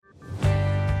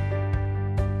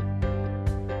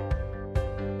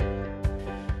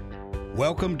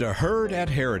Welcome to Heard at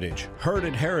Heritage. Heard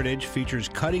at Heritage features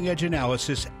cutting-edge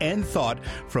analysis and thought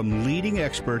from leading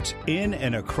experts in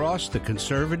and across the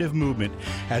conservative movement,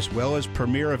 as well as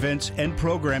premier events and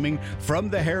programming from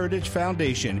the Heritage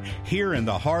Foundation here in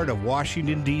the heart of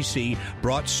Washington, D.C.,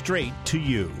 brought straight to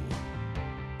you.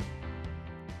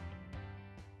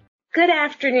 Good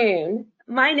afternoon.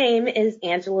 My name is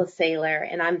Angela Saylor,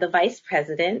 and I'm the Vice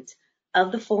President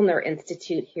of the Fulner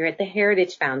Institute here at the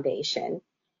Heritage Foundation.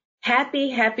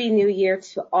 Happy New Year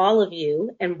to all of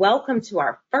you, and welcome to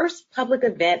our first public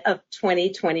event of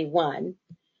 2021.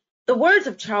 The words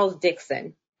of Charles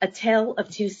Dickens, A Tale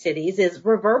of Two Cities, is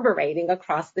reverberating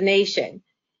across the nation.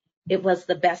 It was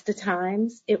the best of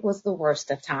times. It was the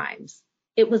worst of times.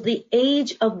 It was the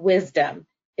age of wisdom.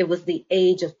 It was the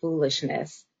age of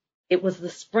foolishness. It was the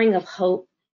spring of hope.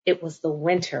 It was the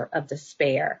winter of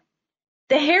despair.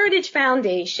 The Heritage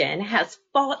Foundation has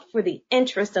fought for the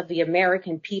interest of the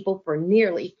American people for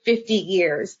nearly 50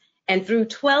 years and through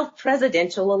 12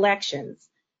 presidential elections,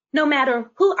 no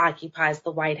matter who occupies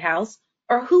the White House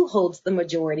or who holds the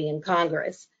majority in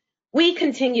Congress. We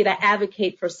continue to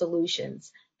advocate for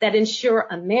solutions that ensure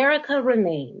America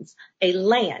remains a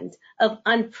land of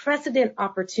unprecedented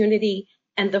opportunity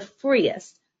and the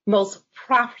freest, most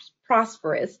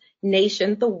prosperous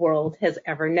nation the world has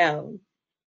ever known.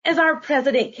 As our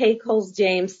President Kay Coles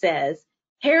James says,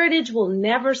 Heritage will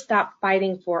never stop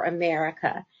fighting for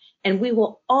America, and we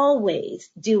will always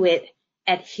do it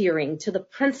adhering to the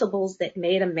principles that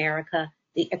made America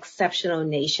the exceptional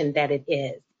nation that it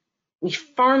is. We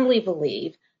firmly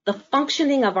believe the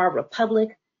functioning of our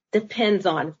republic depends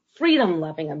on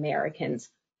freedom-loving Americans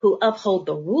who uphold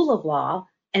the rule of law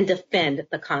and defend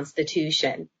the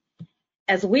Constitution.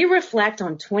 As we reflect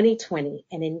on 2020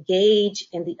 and engage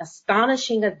in the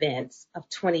astonishing events of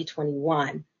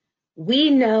 2021,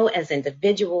 we know as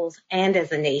individuals and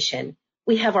as a nation,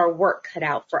 we have our work cut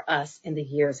out for us in the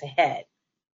years ahead.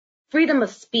 Freedom of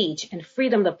speech and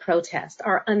freedom of protest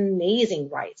are amazing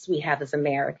rights we have as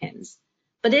Americans,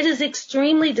 but it is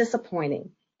extremely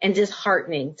disappointing and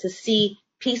disheartening to see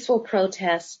peaceful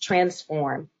protests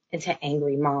transform into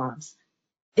angry mobs.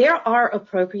 There are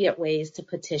appropriate ways to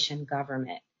petition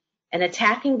government, and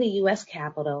attacking the U.S.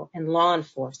 Capitol and law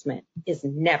enforcement is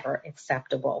never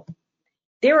acceptable.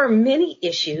 There are many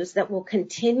issues that will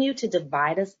continue to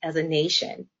divide us as a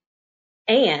nation,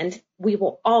 and we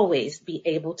will always be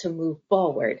able to move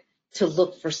forward to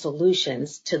look for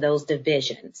solutions to those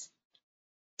divisions.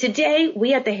 Today,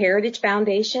 we at the Heritage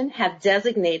Foundation have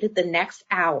designated the next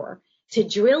hour to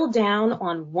drill down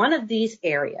on one of these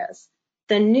areas: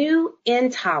 the new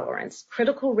intolerance,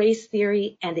 critical race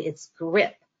theory, and its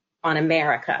grip on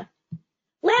America.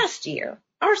 Last year,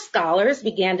 our scholars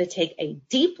began to take a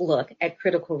deep look at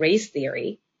critical race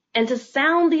theory and to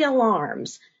sound the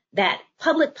alarms that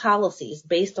public policies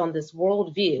based on this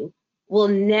worldview will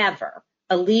never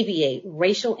alleviate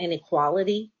racial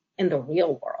inequality in the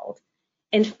real world.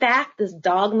 In fact, this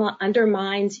dogma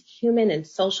undermines human and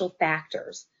social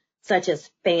factors such as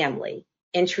family,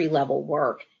 entry-level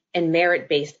work, and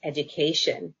merit-based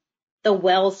education, the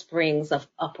wellsprings of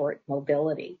upward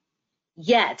mobility.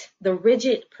 Yet, the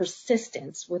rigid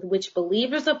persistence with which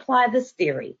believers apply this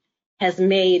theory has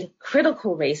made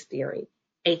critical race theory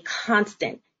a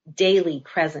constant daily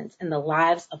presence in the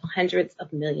lives of hundreds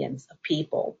of millions of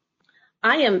people.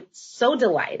 I am so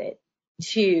delighted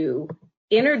to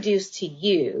introduce to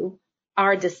you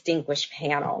our distinguished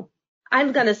panel.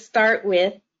 I'm going to start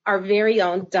with our very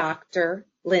own Dr.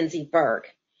 Lindsay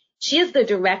Burke. She is the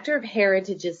director of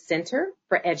Heritage's Center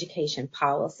for Education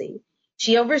Policy.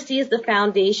 She oversees the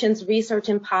Foundation's research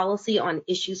and policy on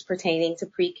issues pertaining to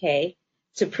pre-K,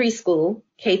 to preschool,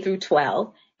 K through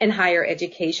 12, and higher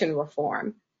education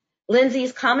reform.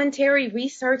 Lindsay's commentary,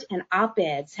 research, and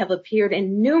op-eds have appeared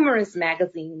in numerous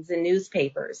magazines and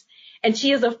newspapers, and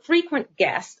she is a frequent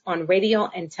guest on radio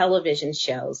and television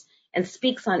shows and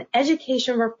speaks on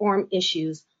education reform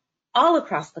issues all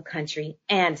across the country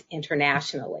and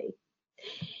internationally.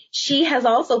 She has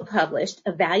also published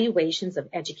evaluations of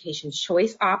education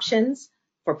choice options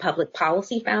for public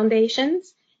policy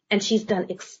foundations, and she's done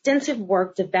extensive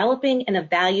work developing and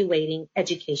evaluating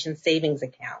education savings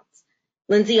accounts.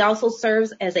 Lindsay also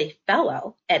serves as a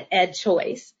fellow at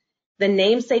EdChoice, the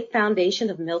namesake foundation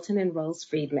of Milton and Rose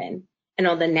Friedman, and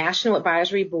on the National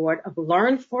Advisory Board of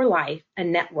Learn for Life, a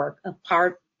network of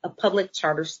public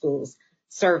charter schools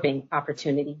serving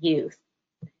opportunity youth.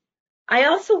 I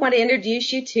also want to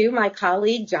introduce you to my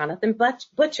colleague, Jonathan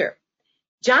Butcher.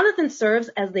 Jonathan serves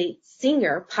as the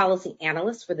Senior Policy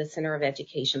Analyst for the Center of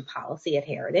Education Policy at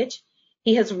Heritage.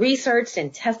 He has researched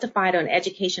and testified on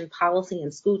education policy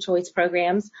and school choice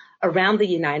programs around the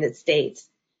United States.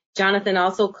 Jonathan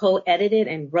also co-edited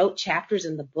and wrote chapters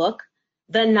in the book,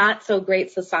 The Not So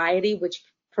Great Society, which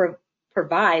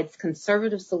provides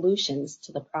conservative solutions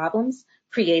to the problems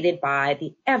created by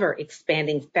the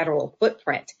ever-expanding federal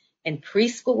footprint in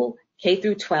preschool, K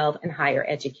through 12, and higher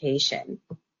education.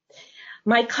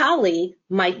 My colleague,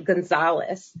 Mike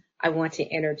Gonzalez, I want to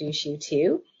introduce you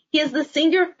to. He is the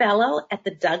Senior Fellow at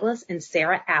the Douglas and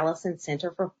Sarah Allison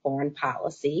Center for Foreign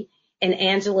Policy and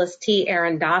Angeles T.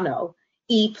 Arendano,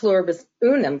 E Pluribus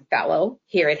Unum Fellow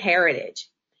here at Heritage.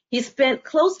 He spent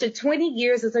close to 20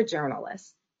 years as a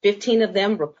journalist, 15 of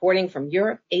them reporting from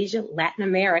Europe, Asia, Latin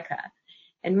America.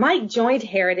 And Mike joined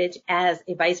Heritage as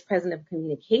a Vice President of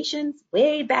Communications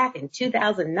way back in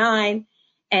 2009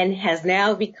 and has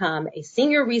now become a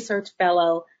Senior Research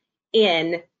Fellow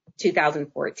in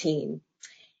 2014.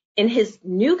 In his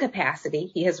new capacity,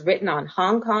 he has written on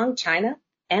Hong Kong, China,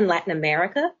 and Latin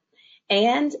America,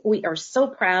 and we are so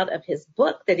proud of his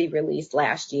book that he released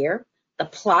last year, The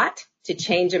Plot to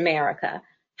Change America,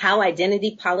 How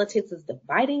Identity Politics is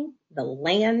Dividing the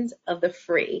Land of the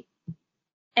Free.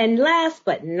 And last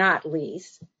but not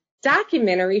least,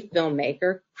 documentary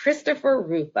filmmaker Christopher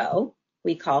Rufo,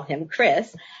 we call him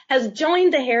Chris, has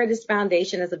joined the Heritage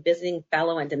Foundation as a visiting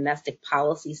fellow in domestic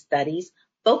policy studies,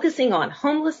 focusing on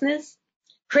homelessness.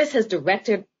 Chris has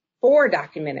directed 4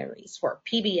 documentaries for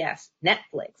PBS,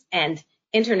 Netflix, and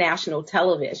international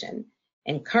television.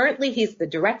 And currently he's the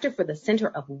director for the Center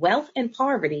of Wealth and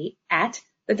Poverty at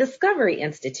the Discovery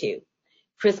Institute.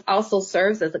 Chris also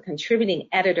serves as a contributing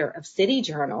editor of City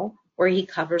Journal, where he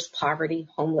covers poverty,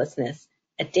 homelessness,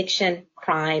 addiction,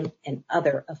 crime, and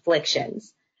other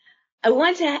afflictions. I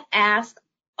want to ask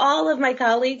all of my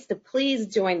colleagues to please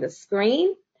join the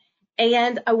screen.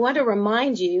 And I want to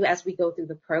remind you, as we go through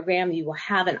the program, you will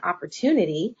have an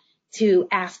opportunity to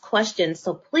ask questions.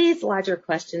 So please lodge your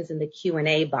questions in the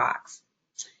Q&A box.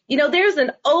 You know, there's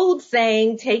an old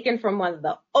saying taken from one of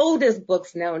the oldest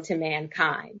books known to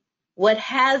mankind. What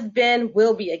has been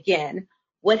will be again.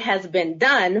 What has been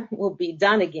done will be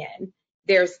done again.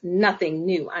 There's nothing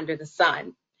new under the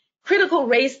sun. Critical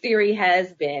race theory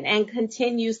has been and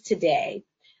continues today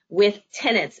with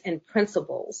tenets and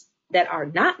principles that are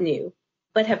not new,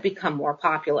 but have become more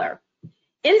popular.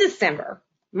 In December,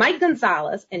 Mike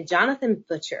Gonzalez and Jonathan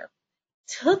Butcher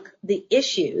took the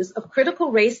issues of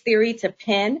critical race theory to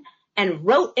pen and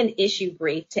wrote an issue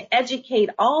brief to educate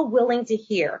all willing to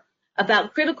hear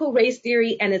about critical race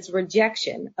theory and its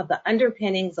rejection of the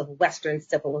underpinnings of Western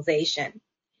civilization.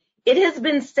 It has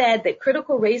been said that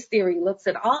critical race theory looks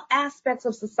at all aspects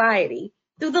of society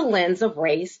through the lens of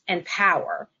race and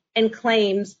power and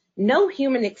claims no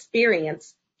human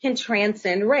experience can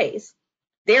transcend race.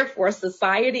 Therefore,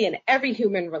 society and every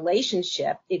human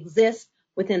relationship exists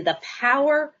within the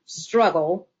power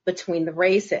struggle between the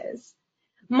races.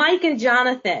 Mike and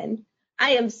Jonathan,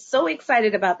 I am so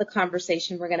excited about the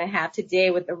conversation we're going to have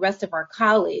today with the rest of our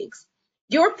colleagues.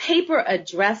 Your paper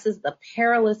addresses the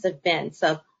perilous events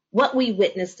of what we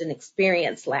witnessed and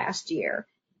experienced last year.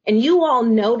 And you all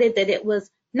noted that it was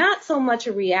not so much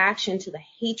a reaction to the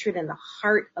hatred in the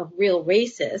heart of real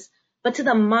racists, but to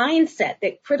the mindset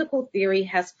that critical theory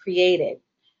has created.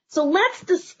 So let's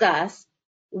discuss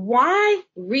why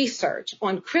research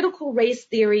on critical race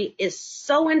theory is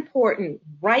so important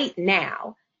right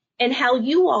now and how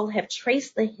you all have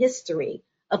traced the history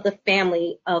of the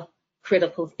family of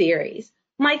critical theories.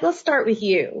 Mike, let's start with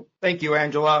you. Thank you,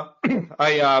 Angela.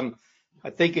 I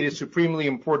think it is supremely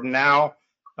important now,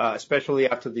 especially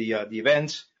after the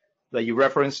events that you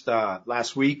referenced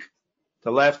last week.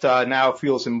 The left now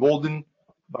feels emboldened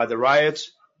by the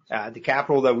riots at the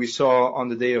Capitol that we saw on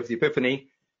the day of the Epiphany.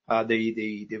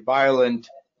 The violent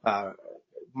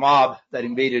mob that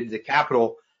invaded the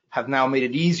Capitol have now made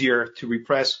it easier to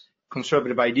repress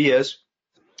conservative ideas.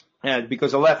 And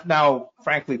because the left now,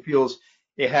 frankly, feels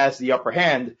it has the upper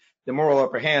hand, the moral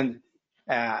upper hand,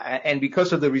 and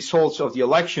because of the results of the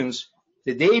elections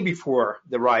the day before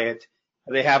the riot,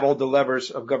 they have all the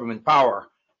levers of government power.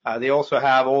 They also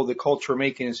have all the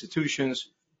culture-making institutions.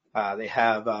 They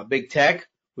have big tech,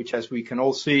 which, as we can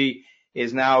all see,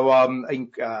 is now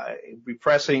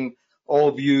repressing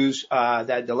all views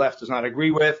that the left does not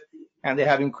agree with. And they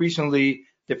have increasingly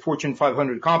the Fortune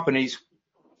 500 companies.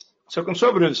 So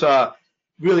conservatives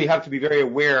really have to be very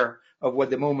aware of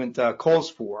what the moment calls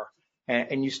for.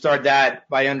 And you start that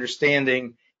by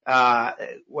understanding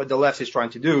what the left is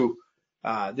trying to do.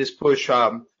 This push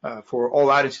for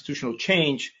all-out institutional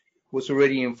change was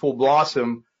already in full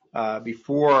blossom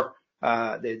before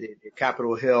the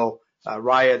Capitol Hill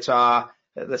riots.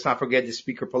 let's not forget that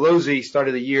Speaker Pelosi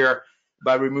started the year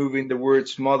by removing the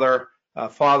words mother,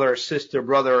 father, sister,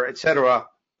 brother, etc.,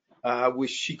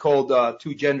 which she called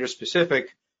too gender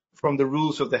specific, from the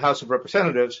rules of the House of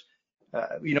Representatives.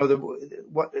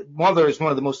 Mother is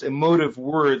one of the most emotive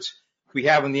words we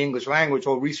have in the English language,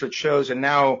 all research shows, and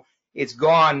now it's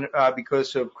gone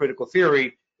because of critical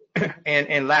theory.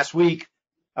 And last week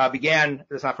began,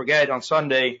 let's not forget, on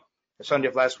Sunday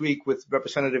of last week, with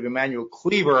Representative Emanuel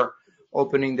Cleaver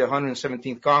opening the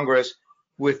 117th Congress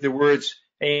with the words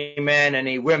 "Amen" and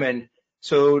 "A women."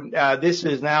 So this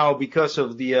is now, because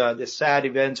of the sad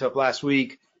events of last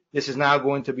week, this is now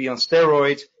going to be on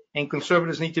steroids, and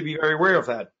conservatives need to be very aware of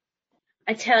that.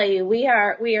 I tell you, we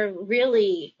are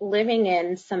really living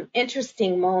in some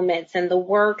interesting moments, and the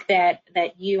work that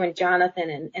you and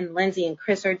Jonathan and Lindsay and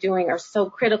Chris are doing are so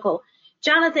critical.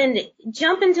 Jonathan,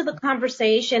 jump into the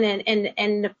conversation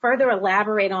and further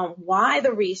elaborate on why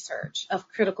the research of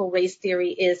critical race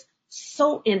theory is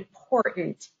so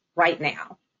important right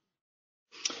now.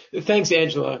 Thanks,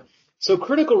 Angela. So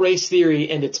critical race theory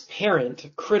and its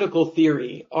parent, critical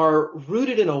theory, are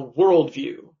rooted in a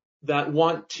worldview that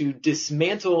want to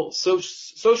dismantle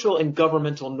social and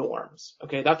governmental norms.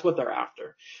 Okay, that's what they're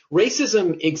after.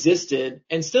 Racism existed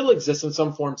and still exists in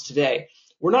some forms today.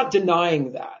 We're not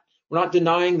denying that. We're not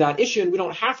denying that issue, and we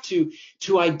don't have to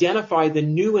identify the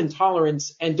new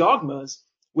intolerance and dogmas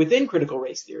within critical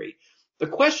race theory. The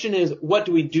question is, what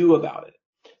do we do about it?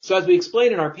 So as we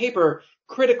explain in our paper,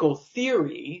 critical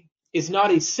theory is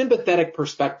not a sympathetic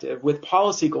perspective with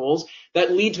policy goals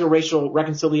that lead to racial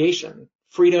reconciliation,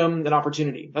 freedom, and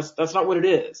opportunity. That's not what it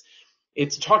is.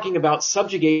 It's talking about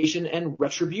subjugation and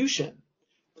retribution.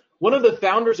 One of the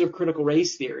founders of critical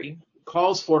race theory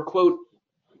calls for, quote,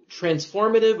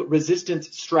 transformative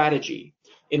resistance strategy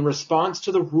in response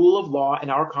to the rule of law in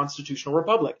our constitutional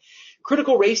republic.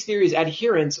 Critical race theory's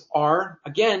adherents are,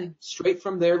 again, straight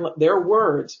from their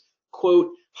words,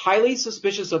 quote, highly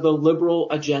suspicious of the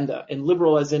liberal agenda, and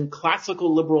liberal as in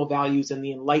classical liberal values and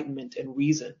the Enlightenment and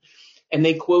reason. And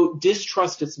they, quote,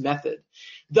 distrust its method.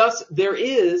 Thus, there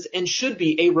is and should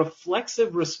be a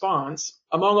reflexive response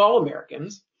among all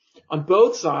Americans on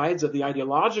both sides of the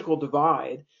ideological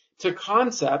divide to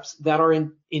concepts that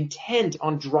are intent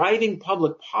on driving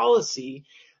public policy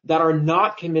that are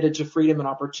not committed to freedom and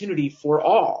opportunity for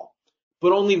all,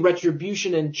 but only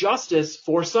retribution and justice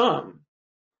for some.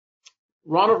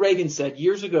 Ronald Reagan said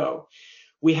years ago,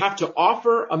 we have to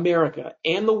offer America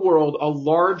and the world a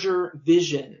larger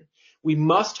vision. We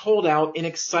must hold out an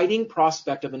exciting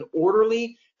prospect of an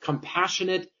orderly,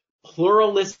 compassionate,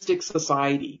 pluralistic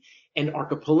society, an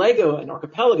archipelago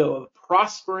of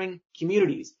prospering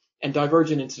communities and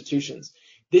divergent institutions.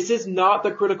 This is not the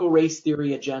critical race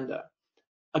theory agenda.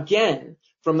 Again,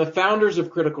 from the founders of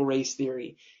critical race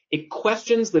theory, it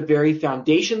questions the very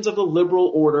foundations of the liberal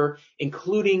order,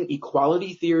 including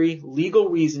equality theory, legal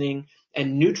reasoning,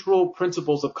 and neutral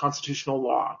principles of constitutional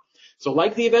law. So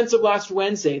like the events of last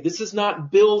Wednesday, this is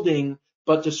not building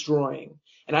but destroying.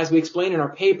 And as we explain in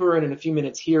our paper and in a few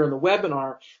minutes here in the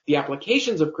webinar, the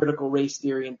applications of critical race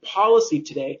theory and policy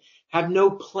today have no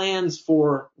plans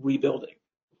for rebuilding.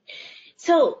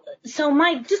 So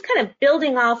Mike, just kind of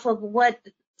building off of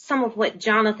some of what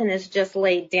Jonathan has just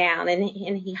laid down, and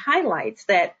he highlights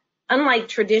that unlike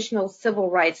traditional civil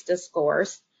rights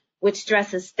discourse, which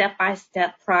stresses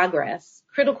step-by-step progress,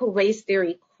 critical race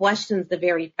theory questions the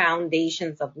very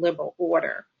foundations of liberal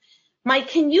order. Mike,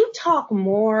 can you talk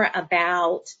more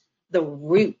about the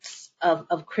roots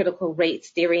of critical race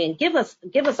theory and give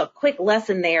us a quick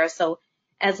lesson there, so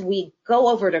as we go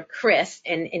over to Chris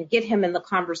and get him in the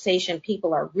conversation,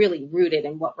 people are really rooted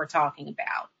in what we're talking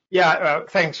about? Yeah,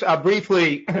 thanks.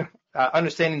 Briefly,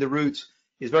 understanding the roots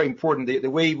is very important. The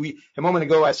way a moment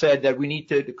ago I said that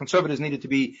the conservatives needed to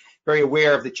be very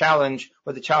aware of the challenge,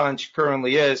 what the challenge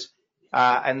currently is,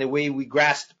 and the way we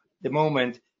grasp the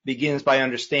moment begins by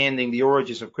understanding the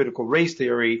origins of critical race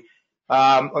theory,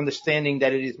 understanding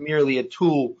that it is merely a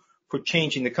tool for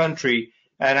changing the country.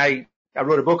 And I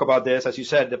wrote a book about this, as you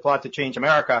said, The Plot to Change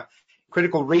America.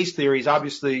 Critical race theory is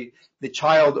obviously the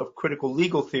child of critical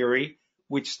legal theory,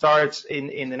 which starts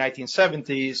in the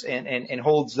 1970s and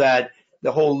holds that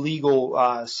the whole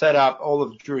legal setup, all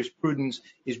of jurisprudence,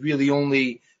 is really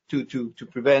only to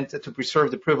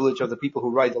preserve the privilege of the people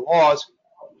who write the laws.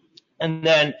 And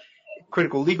then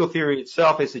critical legal theory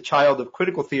itself is the child of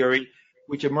critical theory,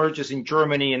 which emerges in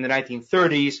Germany in the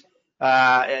 1930s.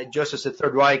 Just as the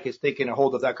Third Reich is taking a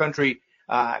hold of that country,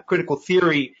 critical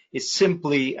theory is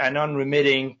simply an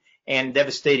unremitting and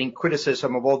devastating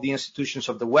criticism of all the institutions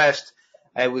of the West,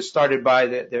 It was started by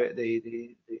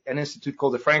an institute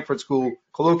called the Frankfurt School,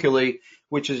 colloquially,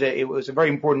 which is it was a very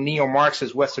important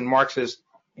neo-Marxist, Western Marxist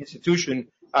institution.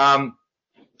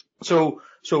 So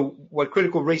what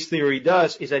critical race theory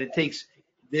does is that it takes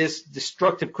this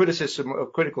destructive criticism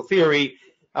of critical theory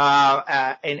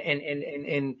of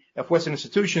Western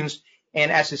institutions,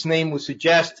 and as its name would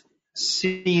suggest,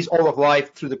 sees all of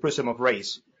life through the prism of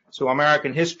race. So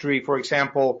American history, for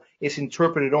example, is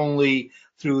interpreted only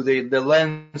through the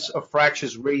lens of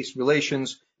fractious race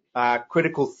relations.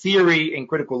 Critical theory and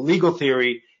critical legal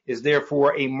theory is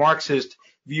therefore a Marxist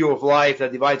view of life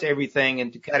that divides everything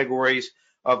into categories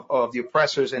of the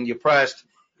oppressors and the oppressed.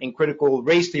 And critical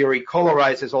race theory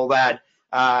colorizes all that.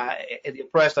 The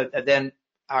oppressed then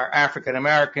are African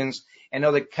Americans and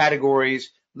other categories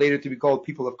later to be called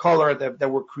people of color that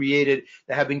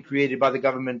have been created by the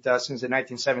government since the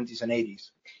 1970s and 80s.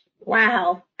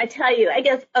 Wow. I tell you, I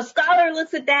guess a scholar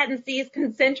looks at that and sees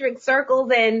concentric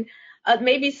circles, and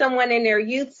maybe someone in their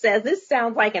youth says, this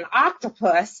sounds like an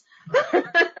octopus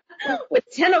with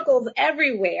tentacles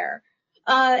everywhere.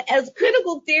 As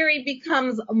critical theory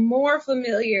becomes more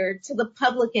familiar to the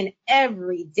public in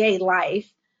everyday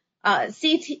life,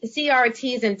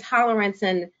 CRT's intolerance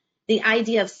and the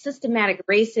idea of systematic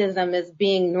racism is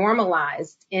being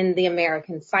normalized in the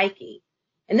American psyche.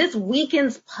 And this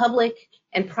weakens public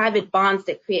and private bonds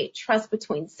that create trust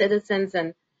between citizens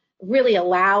and really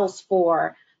allows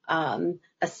for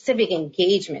a civic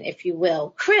engagement, if you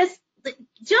will. Chris,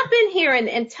 jump in here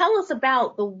and tell us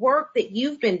about the work that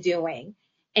you've been doing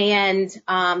and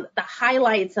the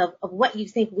highlights of what you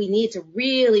think we need to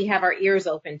really have our ears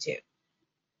open to.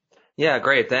 Yeah,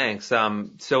 great. Thanks.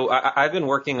 So I've been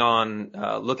working on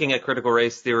looking at critical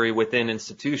race theory within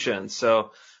institutions.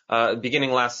 So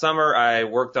beginning last summer, I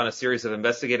worked on a series of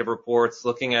investigative reports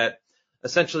looking at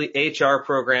essentially HR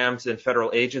programs in federal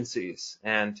agencies,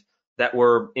 and that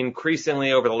were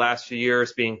increasingly over the last few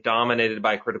years being dominated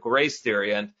by critical race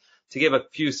theory. And to give a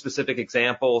few specific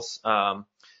examples,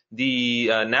 the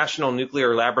National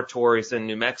Nuclear Laboratories in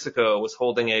New Mexico was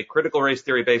holding a critical race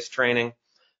theory-based training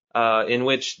in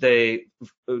which they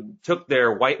took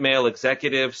their white male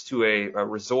executives to a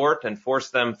resort and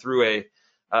forced them through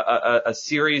a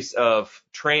series of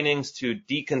trainings to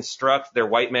deconstruct their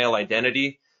white male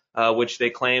identity, which they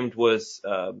claimed was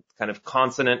kind of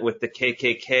consonant with the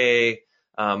KKK,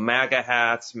 MAGA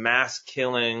hats, mass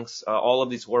killings, all of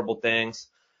these horrible things,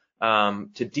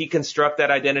 to deconstruct that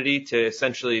identity, to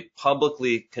essentially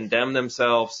publicly condemn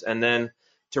themselves, and then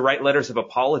to write letters of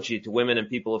apology to women and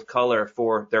people of color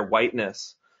for their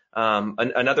whiteness.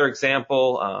 Another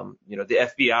example, the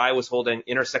FBI was holding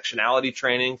intersectionality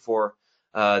training for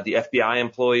the FBI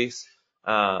employees.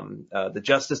 The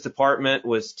Justice Department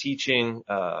was teaching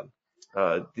the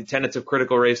tenets of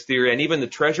critical race theory, and even the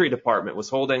Treasury Department was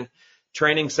holding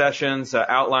training sessions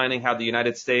outlining how the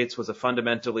United States was a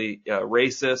fundamentally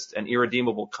racist and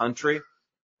irredeemable country,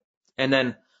 and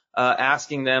then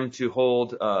asking them to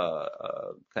hold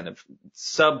kind of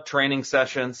sub-training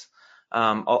sessions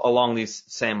along these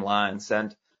same lines.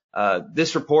 And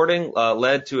this reporting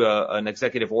led to an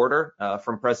executive order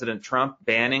from President Trump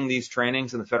banning these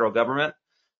trainings in the federal government,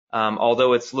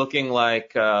 although it's looking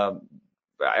like,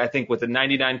 I think with a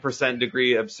 99%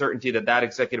 degree of certainty that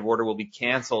executive order will be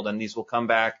canceled and these will come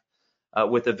back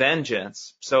with a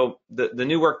vengeance. So the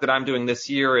new work that I'm doing this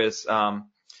year is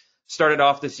started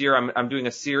off this year. I'm doing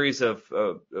a series of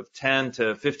 10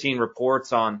 to 15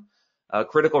 reports on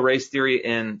critical race theory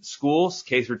in schools,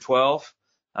 K through 12.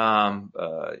 Along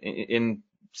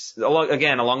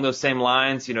those same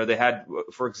lines, they had,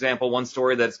 for example, one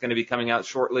story that's going to be coming out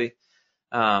shortly,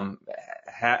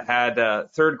 had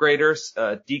third graders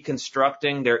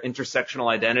deconstructing their intersectional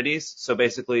identities. So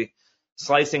basically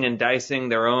slicing and dicing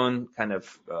their own kind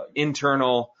of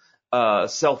internal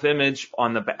self-image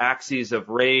on the axes of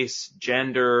race,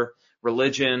 gender,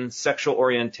 religion, sexual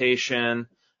orientation,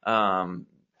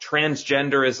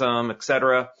 transgenderism,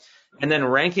 etc., and then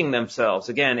ranking themselves,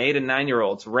 again, 8 and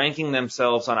 9-year-olds, ranking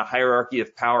themselves on a hierarchy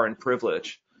of power and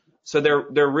privilege. So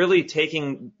they're really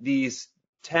taking these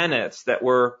tenets that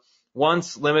were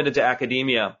once limited to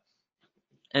academia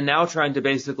and now trying to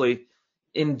basically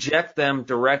inject them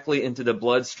directly into the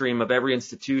bloodstream of every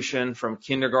institution from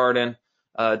kindergarten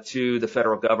to the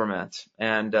federal government.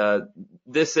 And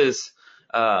this is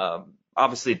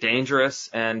obviously dangerous.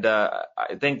 And I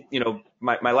think,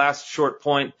 my last short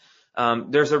point,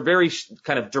 there's a very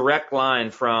kind of direct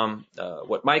line from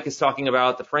what Mike is talking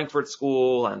about, the Frankfurt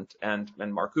School and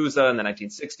Marcuse in the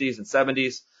 1960s and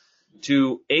 70s,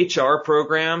 to HR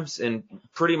programs in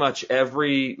pretty much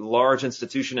every large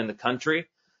institution in the country.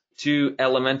 to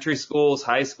elementary schools,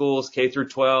 high schools, K through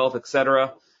 12, et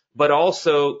cetera, but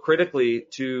also critically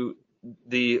to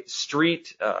the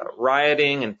street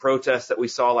rioting and protests that we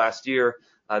saw last year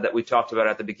that we talked about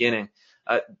at the beginning.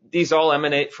 These all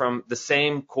emanate from the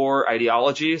same core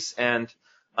ideologies, and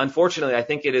unfortunately, I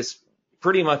think it is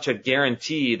pretty much a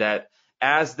guarantee that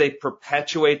as they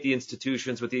perpetuate the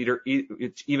institutions with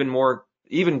even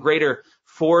greater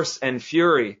force and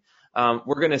fury,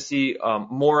 we're going to see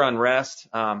more unrest.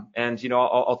 And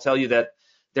I'll tell you that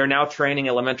they're now training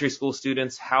elementary school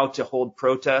students how to hold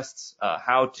protests,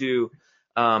 how to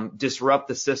disrupt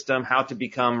the system, how to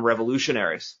become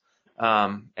revolutionaries.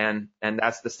 And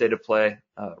that's the state of play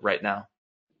right now.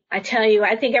 I tell you,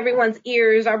 I think everyone's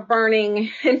ears are burning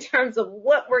in terms of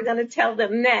what we're going to tell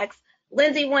them next.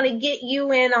 Lindsay, want to get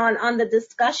you in on the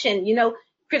discussion.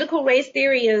 Critical race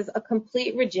theory is a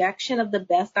complete rejection of the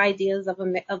best ideas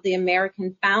of the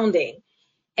American founding.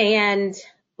 And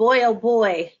boy, oh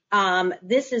boy,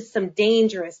 this is some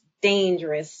dangerous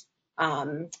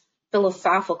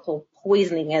philosophical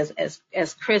poisoning,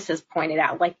 as Chris has pointed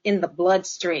out, like in the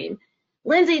bloodstream.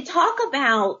 Lindsay,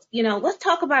 let's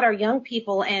talk about our young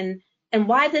people and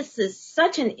why this is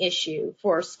such an issue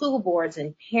for school boards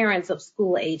and parents of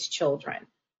school-age children.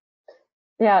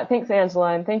 Yeah, thanks,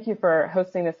 Angela, and thank you for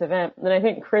hosting this event. And I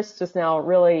think Chris just now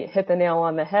really hit the nail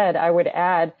on the head. I would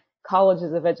add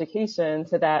colleges of education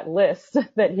to that list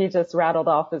that he just rattled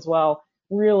off as well,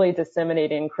 really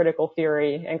disseminating critical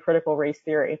theory and critical race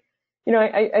theory.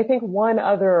 I think one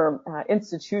other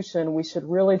institution we should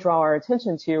really draw our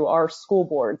attention to are school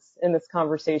boards in this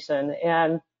conversation.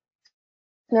 And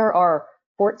there are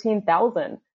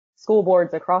 14,000 school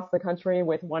boards across the country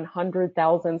with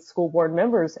 100,000 school board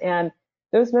members. And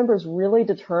those members really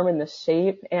determine the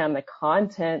shape and the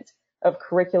content of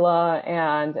curricula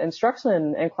and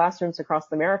instruction in classrooms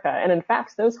across America. And in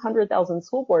fact, those 100,000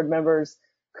 school board members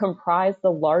comprise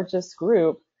the largest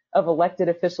group of elected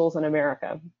officials in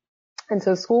America. And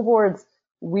so school boards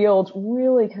wield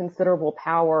really considerable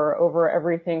power over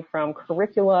everything from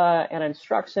curricula and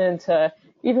instruction to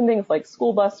even things like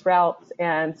school bus routes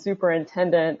and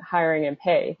superintendent hiring and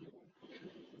pay.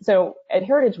 So at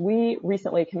Heritage, we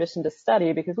recently commissioned a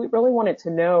study because we really wanted to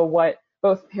know what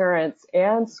both parents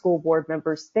and school board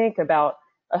members think about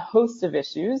a host of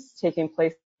issues taking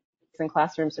place in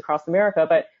classrooms across America,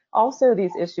 but also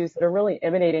these issues that are really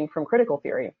emanating from critical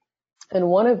theory. And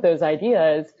one of those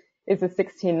ideas is the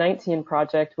 1619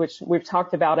 Project, which we've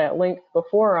talked about at length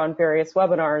before on various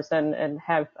webinars and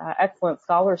have excellent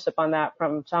scholarship on that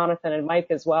from Jonathan and Mike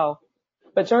as well.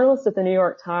 But journalists at the New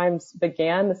York Times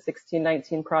began the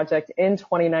 1619 Project in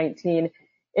 2019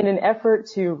 in an effort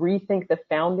to rethink the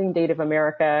founding date of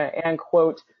America and,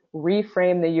 quote,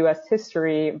 reframe the U.S.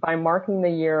 history by marking the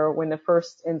year when the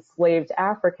first enslaved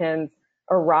Africans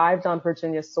arrived on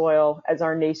Virginia soil as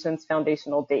our nation's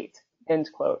foundational date, end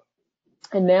quote.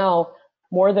 And now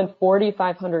more than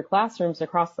 4,500 classrooms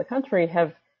across the country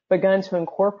have begun to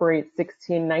incorporate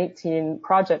 1619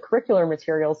 Project curricular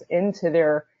materials into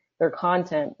their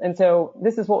content. And so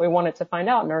this is what we wanted to find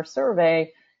out in our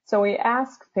survey. So we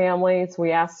asked families,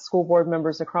 we asked school board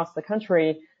members across the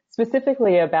country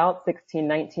specifically about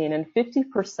 1619, and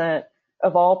 50%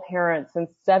 of all parents and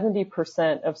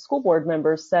 70% of school board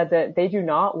members said that they do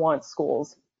not want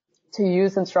schools to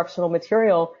use instructional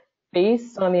material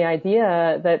based on the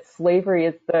idea that slavery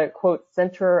is the, quote,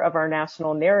 center of our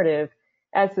national narrative,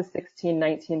 as the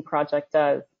 1619 Project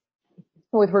does.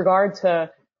 With regard to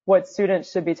what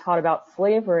students should be taught about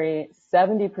slavery,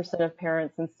 70% of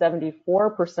parents and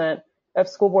 74% of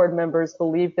school board members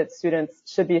believe that students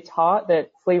should be taught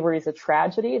that slavery is a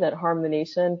tragedy that harmed the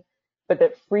nation, but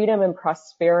that freedom and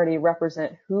prosperity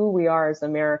represent who we are as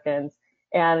Americans.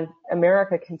 And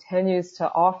America continues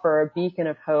to offer a beacon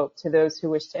of hope to those who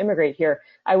wish to immigrate here.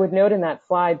 I would note in that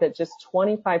slide that just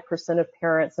 25% of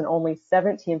parents and only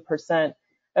 17%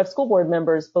 of school board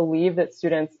members believe that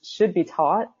students should be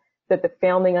taught that the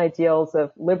founding ideals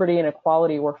of liberty and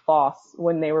equality were false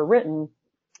when they were written,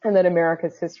 and that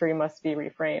America's history must be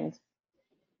reframed.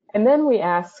 And then we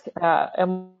ask,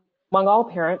 among all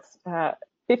parents,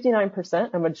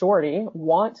 59%, a majority,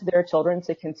 want their children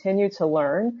to continue to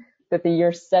learn that the year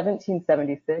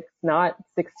 1776, not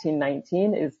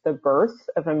 1619, is the birth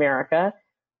of America.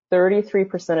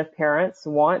 33% of parents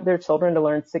want their children to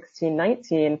learn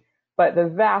 1619, but the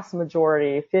vast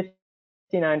majority,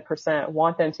 59%,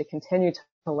 want them to continue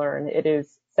to learn it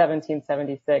is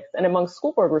 1776. And among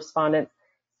school board respondents,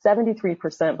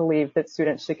 73% believe that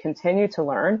students should continue to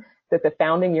learn that the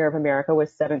founding year of America was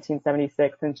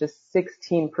 1776, and just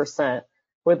 16%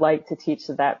 would like to teach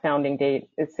that that founding date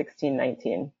is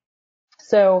 1619.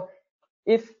 So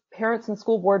if parents and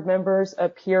school board members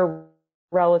appear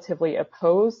relatively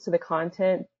opposed to the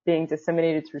content being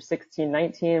disseminated through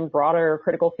 1619, broader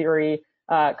critical theory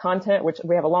content, which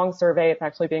we have a long survey. It's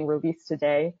actually being released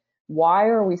today. Why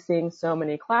are we seeing so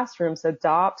many classrooms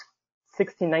adopt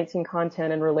 1619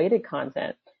 content and related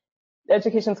content?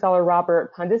 Education scholar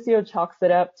Robert Pondisio chalks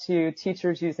it up to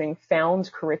teachers using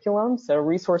found curriculum, so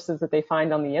resources that they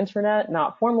find on the internet,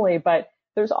 not formally, but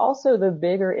there's also the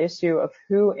bigger issue of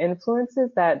who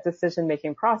influences that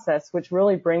decision-making process, which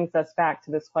really brings us back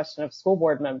to this question of school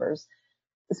board members.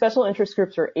 The special interest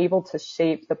groups are able to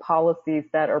shape the policies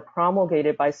that are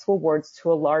promulgated by school boards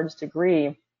to a large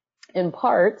degree, in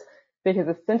part because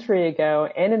a century ago,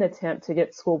 in an attempt to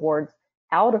get school boards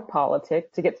out of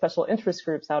politics, to get special interest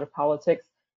groups out of politics,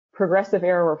 progressive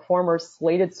era reformers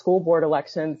slated school board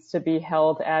elections to be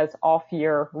held as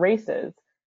off-year races.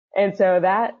 And so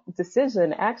that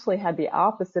decision actually had the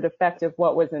opposite effect of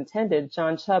what was intended.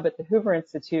 John Chubb at the Hoover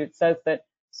Institute says that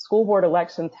school board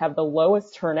elections have the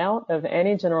lowest turnout of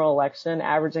any general election,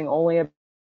 averaging only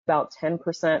about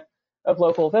 10% of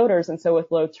local voters. And so with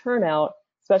low turnout,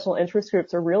 special interest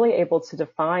groups are really able to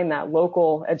define that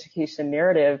local education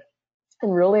narrative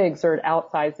and really exert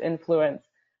outsized influence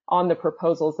on the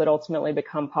proposals that ultimately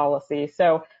become policy.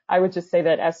 So I would just say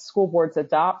that as school boards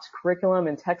adopt curriculum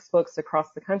and textbooks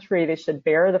across the country, they should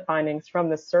bear the findings from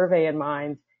the survey in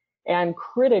mind. And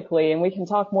critically, and we can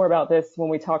talk more about this when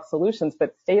we talk solutions,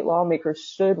 but state lawmakers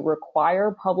should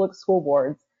require public school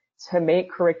boards to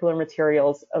make curricular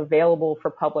materials available for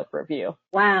public review.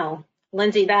 Wow.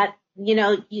 Lindsay, that,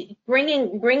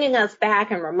 bringing us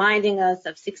back and reminding us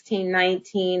of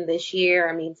 1619 this year,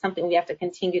 I mean, something we have to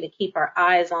continue to keep our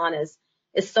eyes on is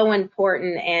so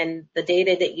important. And the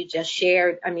data that you just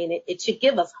shared, I mean, it should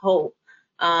give us hope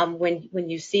when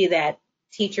you see that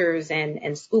teachers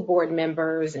and school board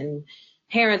members and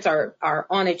parents are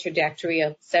on a trajectory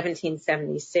of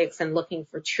 1776 and looking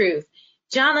for truth.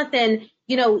 Jonathan,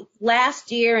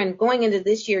 last year and going into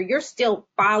this year, you're still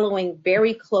following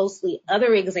very closely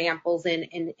other examples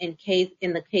in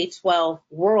the K-12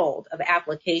 world of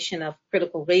application of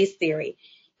critical race theory.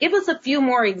 Give us a few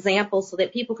more examples so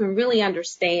that people can really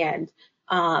understand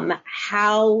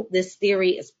how this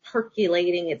theory is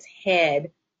percolating its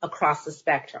head across the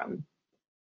spectrum.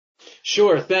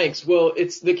 Sure, thanks. Well,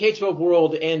 it's the K-12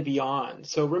 world and beyond.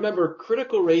 So remember,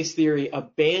 critical race theory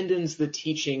abandons the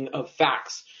teaching of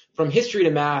facts from history to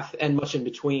math and much in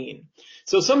between.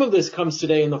 So some of this comes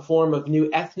today in the form of new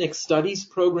ethnic studies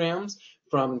programs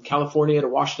from California to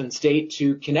Washington State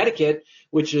to Connecticut,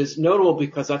 which is notable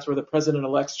because that's where the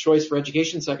president-elect's choice for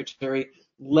education secretary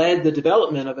led the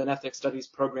development of an ethnic studies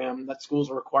program that schools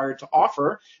are required to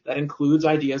offer that includes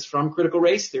ideas from critical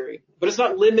race theory. But it's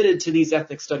not limited to these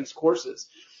ethnic studies courses.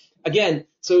 Again,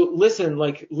 so listen,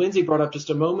 like Lindsay brought up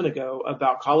just a moment ago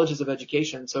about colleges of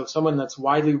education. So someone that's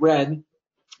widely read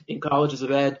in colleges of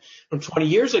ed from 20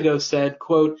 years ago said,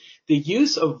 quote, "The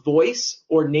use of voice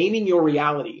or naming your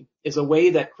reality is a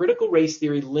way that critical race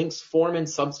theory links form and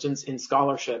substance in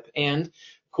scholarship. And,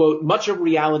 quote, much of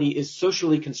reality is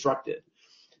socially constructed."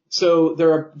 So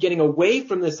they're getting away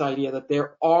from this idea that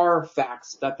there are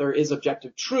facts, that there is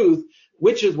objective truth,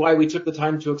 which is why we took the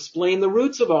time to explain the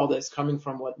roots of all this coming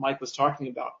from what Mike was talking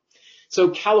about. So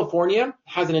California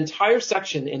has an entire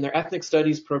section in their ethnic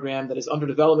studies program that is under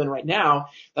development right now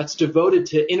that's devoted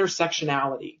to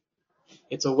intersectionality.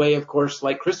 It's a way, of course,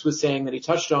 like Chris was saying that he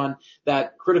touched on,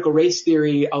 that critical race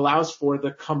theory allows for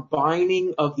the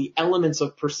combining of the elements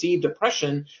of perceived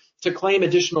oppression to claim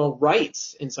additional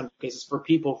rights, in some cases, for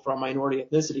people from minority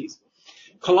ethnicities.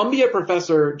 Columbia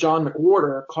professor John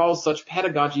McWhorter calls such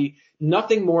pedagogy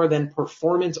nothing more than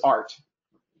performance art.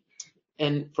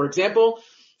 And, for example,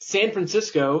 San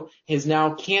Francisco is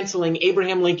now canceling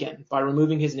Abraham Lincoln by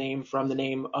removing his name from the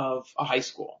name of a high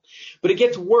school. But it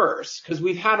gets worse because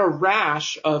we've had a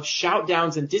rash of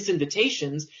shout-downs and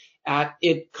disinvitations at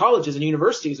colleges and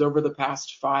universities over the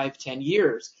past 5-10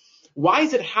 years. Why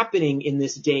is it happening in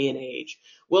this day and age?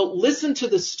 Well, listen to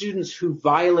the students who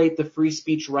violate the free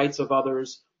speech rights of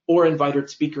others or invited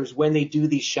speakers when they do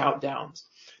these shout-downs.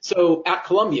 So at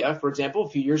Columbia, for example, a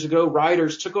few years ago,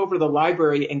 rioters took over the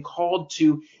library and called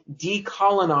to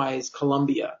decolonize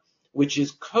Columbia, which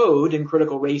is code in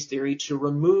critical race theory to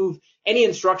remove any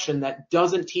instruction that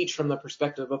doesn't teach from the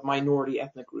perspective of minority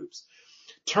ethnic groups.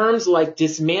 Terms like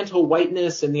dismantle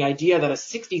whiteness and the idea that a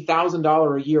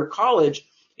 $60,000 a year college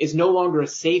is no longer a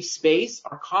safe space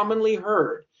are commonly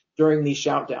heard during these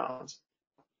shout-downs.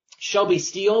 Shelby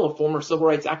Steele, a former civil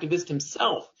rights activist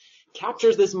himself,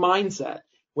 captures this mindset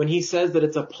when he says that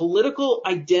it's a political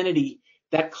identity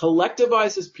that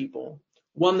collectivizes people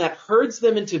one that herds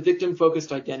them into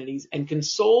victim-focused identities and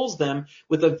consoles them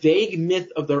with a vague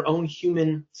myth of their own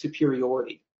human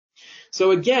superiority.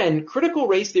 So again, critical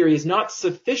race theory is not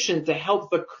sufficient to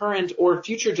help the current or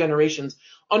future generations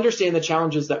understand the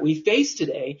challenges that we face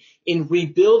today in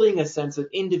rebuilding a sense of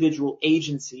individual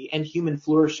agency and human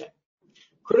flourishing.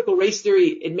 Critical race theory,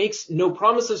 it makes no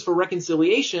promises for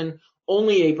reconciliation,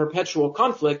 only a perpetual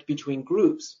conflict between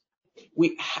groups.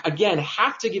 We, again,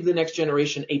 have to give the next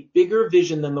generation a bigger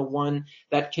vision than the one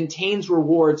that contains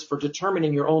rewards for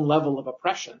determining your own level of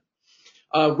oppression.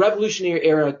 A Revolutionary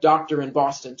Era doctor in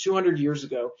Boston 200 years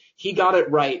ago, he got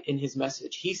it right in his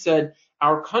message. He said,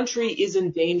 "Our country is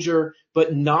in danger,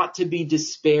 but not to be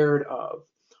despaired of.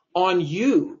 On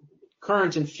you,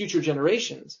 current and future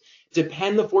generations,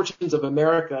 depend the fortunes of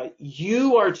America.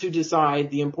 You are to decide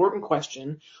the important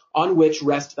question on which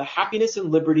rest the happiness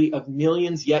and liberty of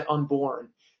millions yet unborn.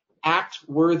 Act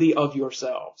worthy of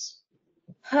yourselves."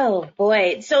 Oh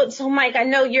boy. So Mike, I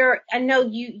know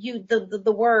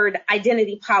the word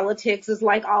identity politics is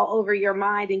like all over your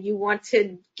mind, and you want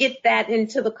to get that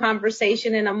into the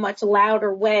conversation in a much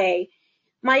louder way.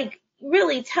 Mike,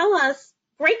 really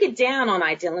break it down on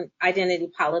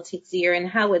identity politics here and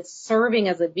how it's serving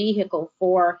as a vehicle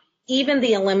for even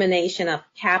the elimination of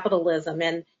capitalism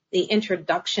and the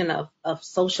introduction of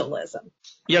socialism.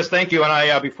 Yes, thank you.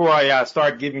 And before I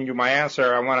start giving you my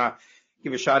answer, I want to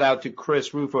give a shout out to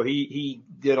Chris Rufo. He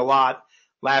did a lot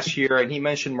last year, and he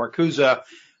mentioned Marcuse.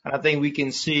 And I think we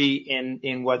can see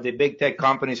in what the big tech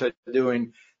companies are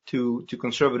doing to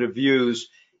conservative views,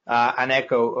 an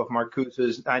echo of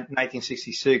Marcuse's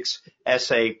 1966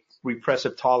 essay,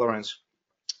 Repressive Tolerance.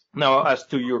 Now, as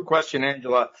to your question,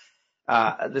 Angela,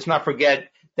 let's not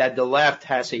forget that the left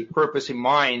has a purpose in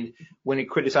mind when it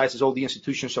criticizes all the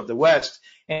institutions of the West.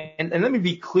 And let me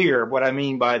be clear what I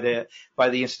mean by the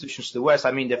institutions of the West.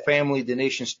 I mean the family, the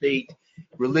nation state,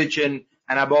 religion,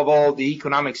 and above all, the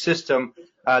economic system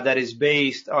that is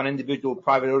based on individual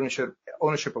private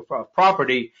ownership of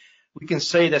property. We can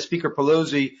say that Speaker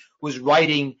Pelosi was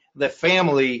writing the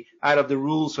family out of the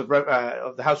rules of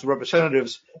the House of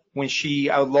Representatives when she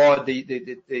outlawed the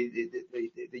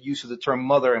use of the term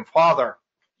mother and father.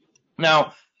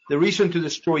 Now, the reason to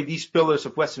destroy these pillars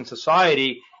of Western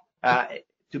society,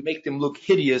 to make them look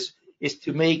hideous, is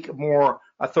to make more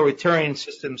authoritarian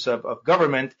systems of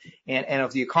government and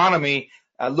of the economy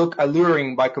look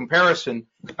alluring by comparison.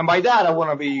 And by that, I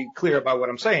want to be clear about what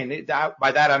I'm saying.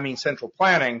 By that, I mean central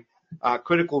planning.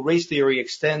 Critical race theory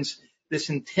extends this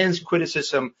intense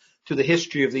criticism to the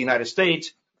history of the United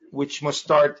States, which must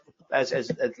start,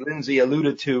 as Lindsay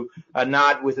alluded to,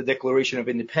 not with the Declaration of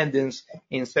Independence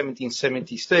in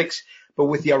 1776, but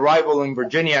with the arrival in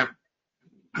Virginia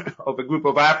of a group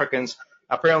of Africans,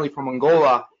 apparently from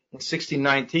Angola, in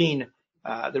 1619.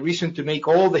 The reason to make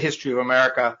all the history of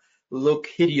America look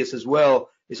hideous as well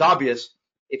is obvious.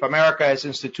 If America is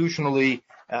institutionally,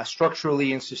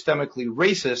 structurally, and systemically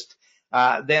racist,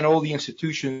 then all the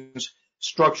institutions,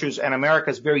 structures, and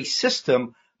America's very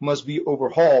system must be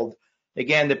overhauled.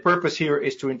 Again, the purpose here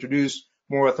is to introduce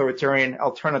more authoritarian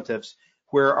alternatives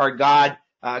where our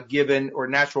God-given or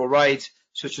natural rights,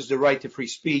 such as the right to free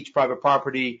speech, private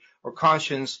property, or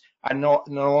conscience, are no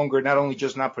longer not only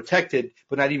just not protected,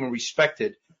 but not even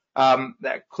respected.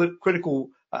 That critical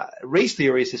race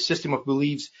theory is a system of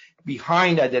beliefs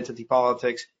behind identity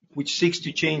politics, which seeks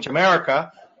to change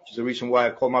America, which is the reason why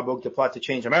I call my book The Plot to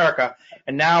Change America.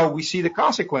 And now we see the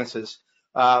consequences.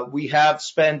 We have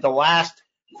spent the last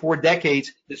 4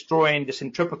 decades destroying the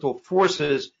centripetal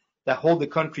forces that hold the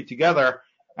country together.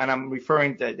 And I'm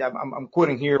referring to, I'm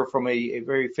quoting here from a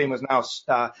very famous now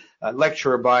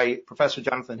lecture by Professor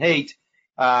Jonathan Haidt.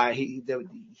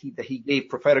 He gave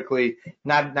prophetically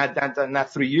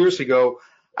not 3 years ago.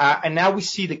 And now we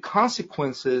see the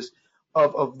consequences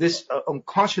of this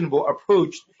unconscionable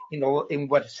approach in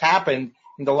what has happened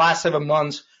in the last 7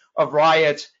 months of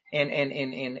riots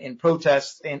and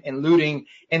protests and looting,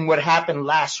 and what happened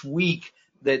last week,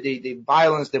 the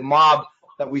violence, the mob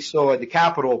that we saw at the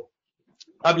Capitol.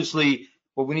 Obviously,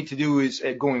 what we need to do is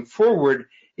going forward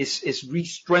is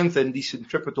re-strengthen these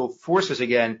centripetal forces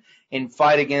again and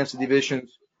fight against the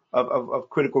divisions of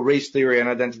critical race theory and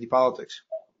identity politics.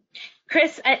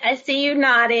 Chris, I see you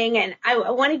nodding, and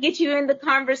I want to get you in the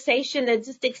conversation to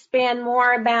just expand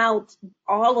more about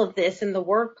all of this in the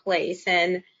workplace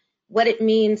and what it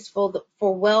means for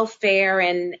welfare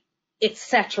and et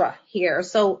cetera here.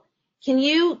 So can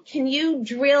you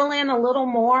drill in a little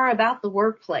more about the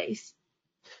workplace?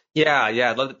 Yeah,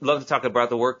 I'd love to talk about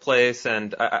the workplace.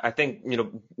 And I think,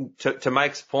 to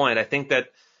Mike's point, I think that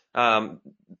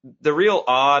the real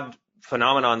odd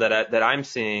phenomenon that I'm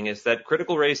seeing is that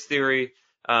critical race theory,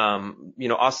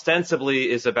 ostensibly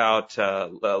is about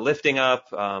lifting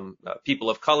up people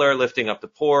of color, lifting up the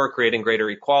poor, creating greater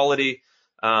equality.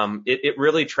 It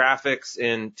really traffics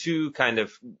in two kind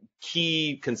of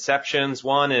key conceptions.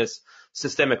 One is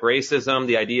systemic racism,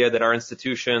 the idea that our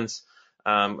institutions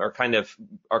are kind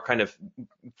of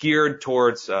geared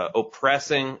towards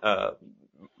oppressing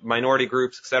minority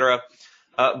groups, et cetera.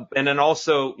 And then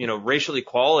also, racial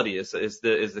equality is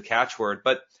the catchword,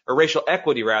 or racial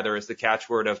equity rather is the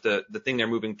catchword of the thing they're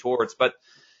moving towards. But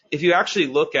if you actually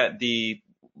look at the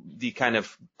kind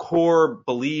of core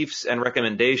beliefs and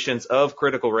recommendations of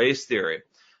critical race theory,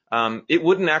 it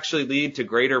wouldn't actually lead to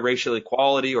greater racial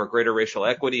equality or greater racial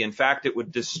equity. In fact, it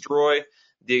would destroy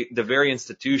the very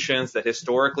institutions that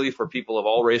historically for people of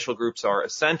all racial groups are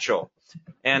essential.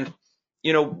 And,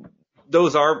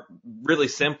 those are really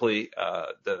simply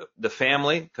the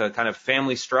family, kind of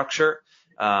family structure,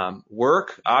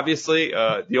 work. Obviously,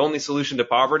 the only solution to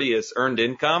poverty is earned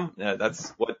income.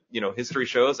 That's what history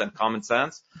shows, and common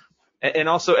sense. And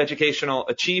also educational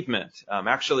achievement,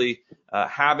 actually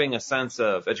having a sense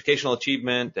of educational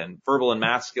achievement and verbal and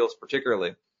math skills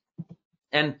particularly.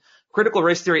 And critical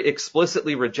race theory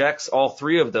explicitly rejects all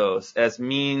three of those as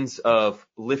means of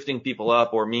lifting people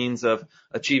up or means of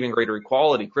achieving greater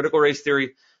equality. Critical race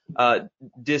theory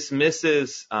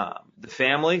dismisses the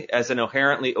family as an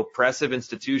inherently oppressive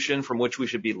institution from which we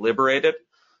should be liberated.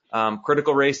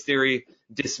 Critical race theory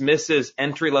dismisses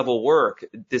entry-level work,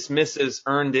 dismisses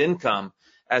earned income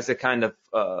as a kind of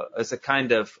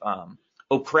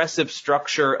oppressive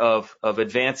structure of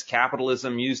advanced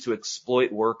capitalism used to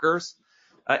exploit workers.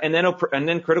 And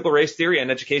then critical race theory and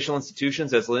educational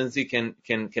institutions, as Lindsay can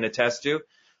attest to,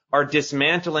 are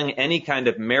dismantling any kind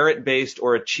of merit-based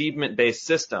or achievement-based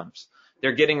systems.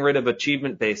 They're getting rid of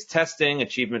achievement-based testing,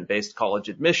 achievement-based college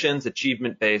admissions,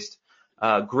 achievement-based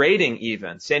grading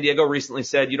even. San Diego recently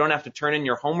said you don't have to turn in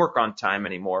your homework on time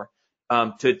anymore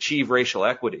to achieve racial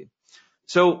equity.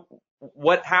 So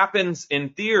what happens in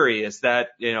theory is that,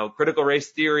 critical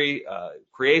race theory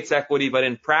creates equity, but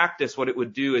in practice what it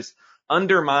would do is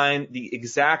undermine the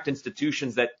exact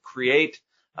institutions that create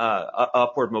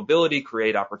upward mobility,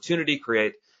 create opportunity,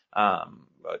 create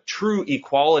true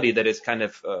equality that is kind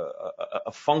of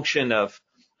a function of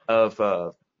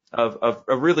a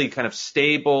really kind of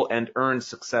stable and earned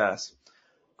success.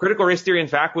 Critical race theory, in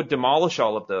fact, would demolish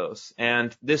all of those,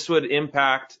 and this would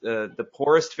impact the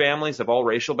poorest families of all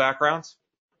racial backgrounds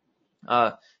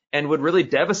and would really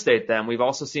devastate them. We've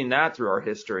also seen that through our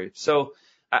history. So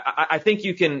I think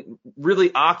you can really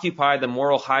occupy the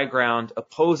moral high ground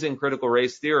opposing critical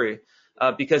race theory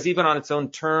because even on its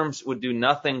own terms would do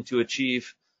nothing to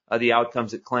achieve the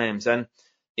outcomes it claims. And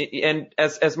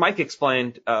as Mike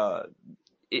explained,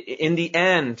 in the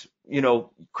end,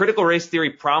 critical race theory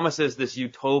promises this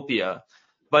utopia,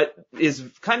 but is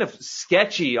kind of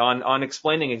sketchy on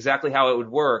explaining exactly how it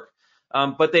would work.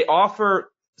 But they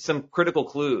offer some critical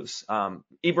clues.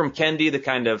 Ibram Kendi, the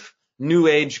kind of new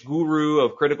age guru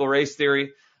of critical race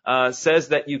theory, says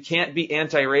that you can't be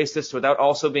anti-racist without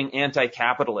also being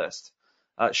anti-capitalist.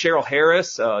 Cheryl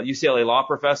Harris, UCLA law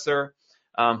professor,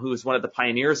 who is one of the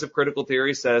pioneers of critical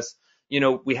theory, says,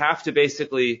 we have to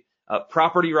basically,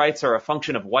 property rights are a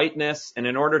function of whiteness, and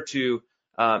in order to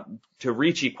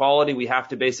reach equality, we have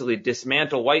to basically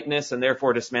dismantle whiteness and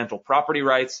therefore dismantle property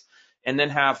rights, and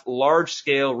then have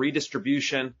large-scale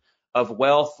redistribution of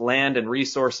wealth, land, and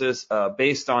resources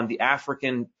based on the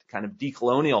African kind of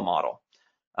decolonial model.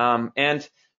 And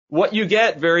what you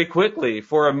get very quickly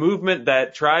for a movement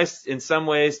that tries in some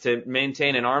ways to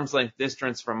maintain an arm's length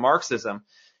distance from Marxism,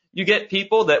 you get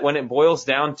people that when it boils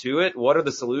down to it, what are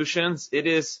the solutions? It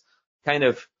is kind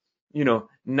of,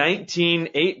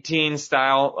 1918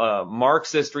 style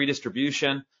Marxist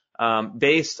redistribution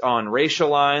based on racial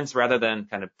lines rather than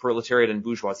kind of proletariat and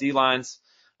bourgeoisie lines.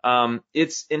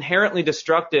 It's inherently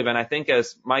destructive, and I think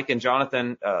as Mike and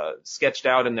Jonathan sketched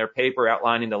out in their paper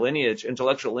outlining the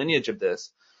intellectual lineage of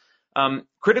this,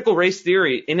 critical race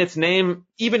theory,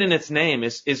 even in its name,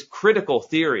 is critical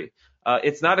theory.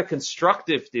 It's not a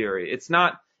constructive theory. It's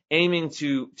not aiming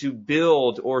to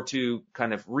build or to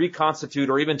kind of reconstitute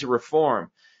or even to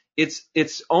reform.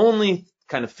 Its only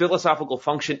kind of philosophical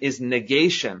function is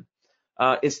negation.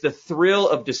 It's the thrill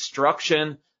of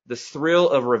destruction, the thrill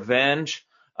of revenge,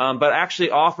 but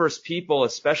actually offers people,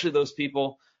 especially those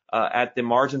people at the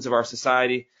margins of our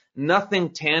society, nothing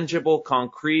tangible,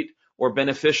 concrete, or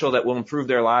beneficial that will improve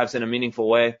their lives in a meaningful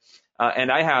way.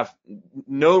 And I have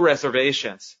no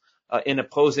reservations in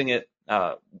opposing it,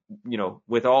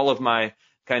 with all of my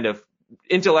kind of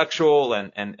intellectual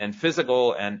and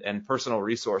physical and personal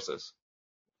resources.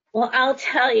 Well, I'll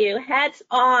tell you, hats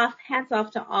off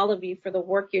to all of you for the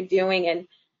work you're doing.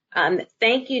 And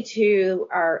thank you to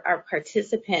our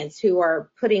participants who are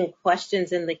putting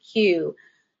questions in the queue.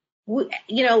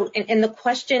 And the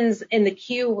questions in the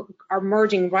queue are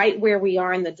merging right where we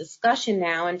are in the discussion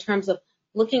now in terms of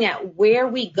looking at where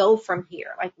we go from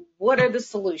here. Like, what are the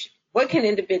solutions? What can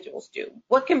individuals do?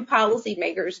 What can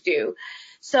policymakers do?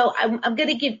 So I'm going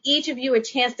to give each of you a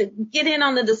chance to get in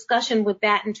on the discussion with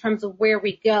that in terms of where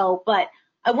we go. But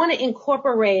I want to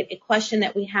incorporate a question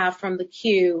that we have from the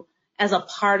queue as a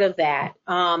part of that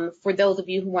for those of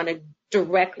you who want to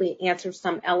directly answer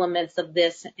some elements of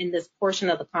this in this portion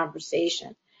of the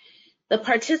conversation. The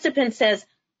participant says,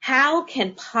 how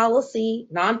can policy,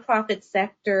 nonprofit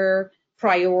sector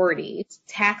priorities,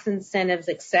 tax incentives,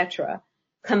 etc.,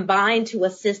 combine to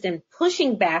assist in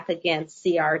pushing back against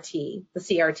CRT, the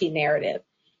CRT narrative?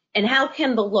 And how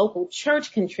can the local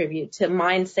church contribute to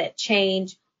mindset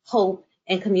change, hope,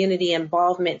 and community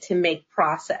involvement to make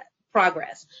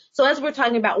progress? So as we're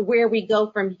talking about where we go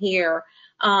from here,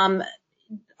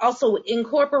 also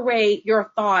incorporate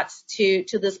your thoughts to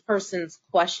this person's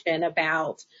question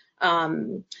about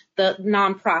the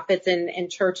nonprofits and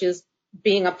churches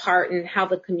being a part and how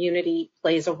the community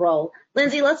plays a role.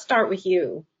 Lindsay, let's start with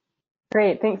you.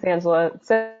 Great. Thanks, Angela.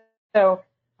 So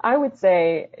I would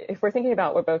say if we're thinking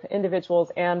about what both individuals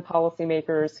and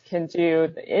policymakers can do,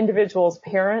 the individuals,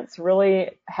 parents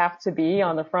really have to be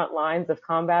on the front lines of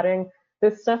combating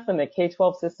this stuff in the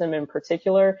K-12 system in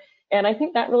particular. And I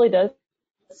think that really does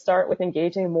start with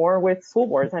engaging more with school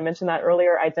boards. I mentioned that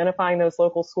earlier, identifying those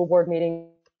local school board meetings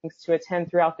to attend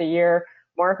throughout the year,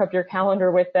 mark up your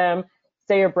calendar with them,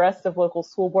 stay abreast of local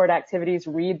school board activities,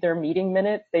 read their meeting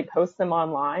minutes. They post them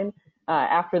online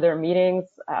after their meetings,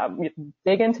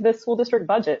 dig into the school district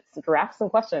budgets, draft some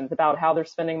questions about how they're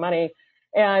spending money.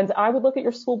 And I would look at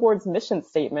your school board's mission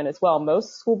statement as well.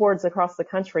 Most school boards across the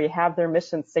country have their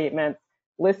mission statements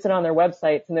listed on their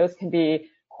websites, and those can be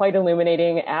quite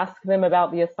illuminating. Ask them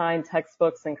about the assigned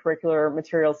textbooks and curricular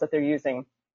materials that they're using.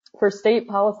 For state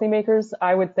policymakers,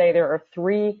 I would say there are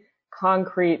 3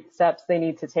 concrete steps they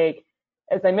need to take.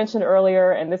 As I mentioned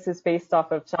earlier, and this is based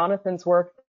off of Jonathan's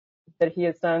work that he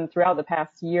has done throughout the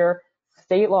past year,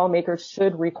 state lawmakers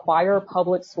should require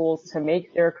public schools to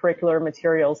make their curricular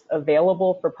materials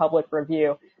available for public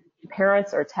review.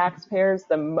 Parents or taxpayers,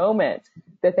 the moment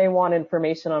that they want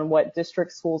information on what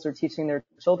district schools are teaching their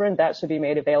children, that should be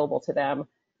made available to them.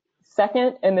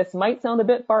 Second, and this might sound a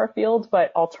bit far afield,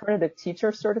 but alternative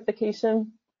teacher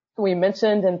certification. We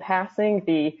mentioned in passing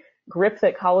the grip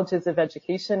that colleges of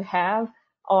education have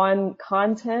on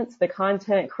content, the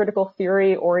content, critical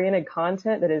theory oriented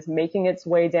content that is making its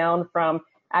way down from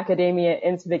academia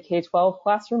into the K-12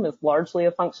 classroom is largely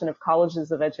a function of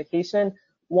colleges of education.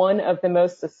 One of the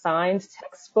most assigned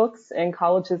textbooks in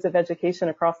colleges of education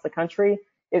across the country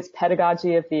is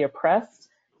Pedagogy of the Oppressed.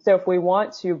 So if we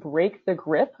want to break the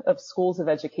grip of schools of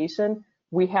education,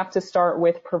 we have to start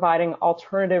with providing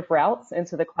alternative routes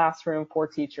into the classroom for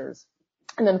teachers.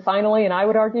 And then finally, and I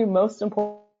would argue most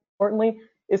importantly,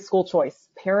 is school choice.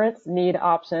 Parents need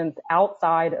options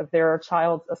outside of their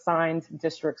child's assigned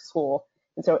district school.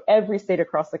 And so every state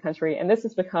across the country, and this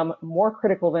has become more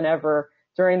critical than ever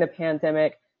during the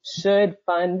pandemic, should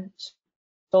fund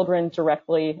children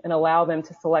directly and allow them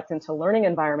to select into learning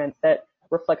environments that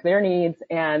reflect their needs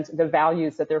and the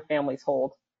values that their families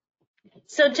hold.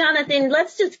 So, Jonathan,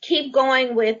 let's just keep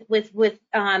going with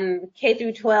K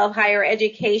through 12 higher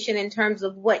education in terms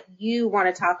of what you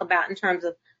want to talk about in terms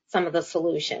of some of the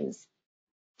solutions.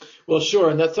 Well, sure,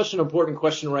 and that's such an important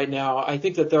question right now. I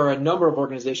think that there are a number of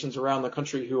organizations around the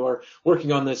country who are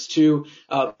working on this too.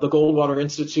 The Goldwater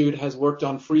Institute has worked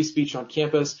on free speech on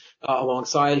campus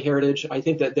alongside Heritage. I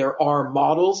think that there are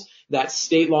models that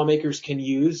state lawmakers can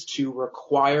use to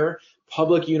require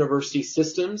public university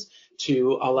systems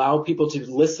to allow people to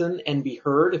listen and be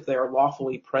heard if they are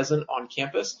lawfully present on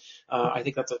campus. I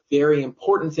think that's a very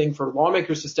important thing for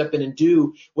lawmakers to step in and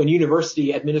do when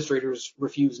university administrators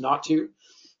refuse not to.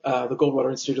 The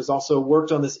Goldwater Institute has also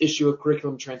worked on this issue of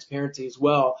curriculum transparency as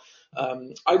well.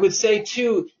 I would say,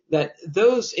 too, that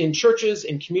those in churches,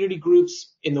 in community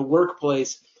groups, in the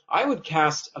workplace, I would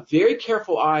cast a very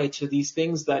careful eye to these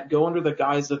things that go under the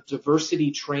guise of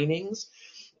diversity trainings.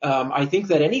 I think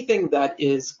that anything that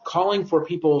is calling for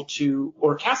people to,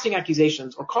 or casting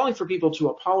accusations, or calling for people to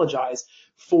apologize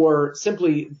for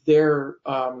simply their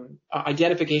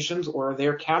identifications or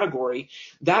their category,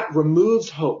 that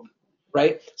removes hope.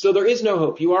 right? So there is no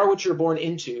hope. You are what you're born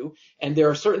into, and there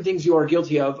are certain things you are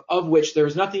guilty of which there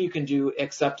is nothing you can do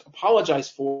except apologize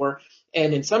for,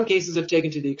 and in some cases, if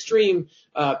taken to the extreme,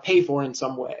 pay for in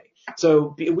some way.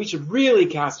 So we should really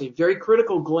cast a very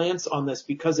critical glance on this,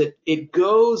 because it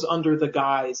goes under the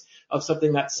guise of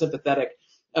something that's sympathetic.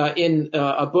 In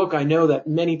a book I know that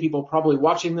many people probably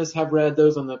watching this have read,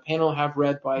 those on the panel have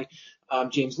read, by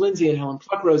James Lindsay and Helen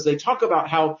Pluckrose, they talk about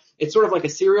how it's sort of like a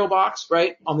cereal box,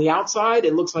 right? On the outside,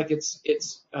 it looks like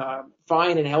it's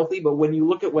fine and healthy, but when you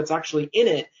look at what's actually in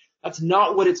it, that's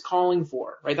not what it's calling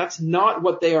for, right? That's not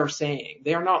what they are saying.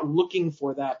 They are not looking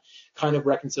for that kind of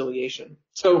reconciliation.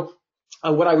 So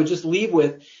what I would just leave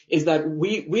with is that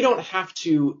we don't have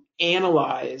to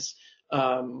analyze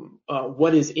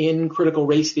what is in critical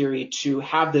race theory to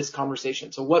have this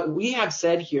conversation. So what we have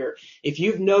said here, if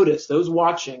you've noticed, those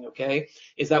watching, okay,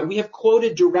 is that we have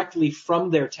quoted directly from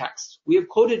their text. We have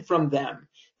quoted from them.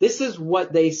 This is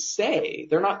what they say.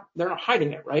 They're not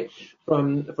hiding it, right?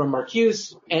 From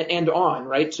Marcuse and on,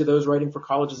 right, to those writing for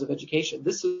colleges of education.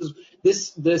 This is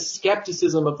the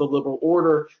skepticism of the liberal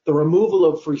order, the removal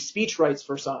of free speech rights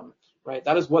for some, right?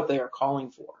 That is what they are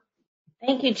calling for.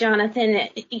 Thank you, Jonathan.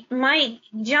 Mike,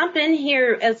 jump in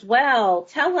here as well.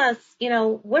 Tell us,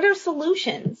 what are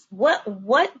solutions? What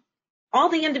all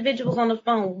the individuals on the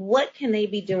phone, what can they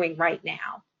be doing right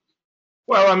now?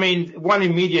 Well, I mean, one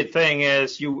immediate thing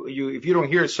is if you don't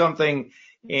hear something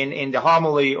in the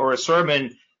homily or a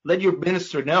sermon, let your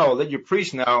minister know, let your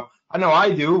priest know. I know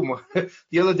I do.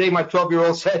 The other day, my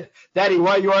 12-year-old said, "Daddy,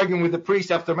 why are you arguing with the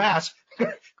priest after Mass?"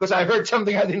 Because I heard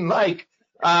something I didn't like.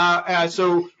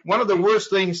 So one of the worst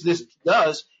things this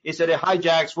does is that it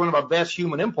hijacks one of our best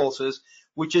human impulses,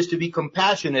 which is to be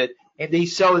compassionate, and they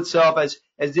sell itself as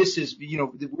this is,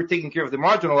 we're taking care of the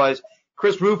marginalized.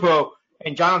 Chris Rufo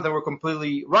and Jonathan were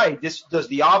completely right. This does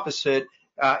the opposite.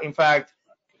 In fact,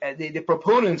 the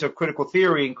proponents of critical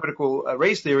theory and critical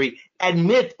race theory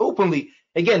admit openly.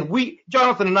 Again,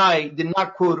 Jonathan and I did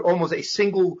not quote almost a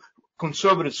single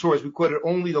conservative source. We quoted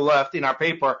only the left in our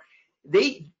paper.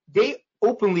 They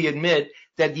openly admit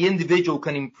that the individual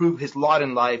can improve his lot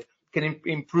in life, can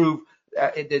improve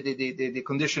the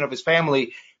condition of his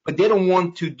family, but they don't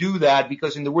want to do that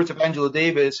because, in the words of Angela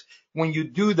Davis, when you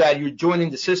do that, you're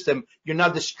joining the system, you're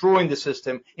not destroying the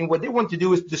system, and what they want to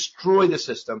do is destroy the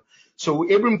system. So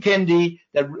Ibram Kendi,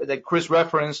 that Chris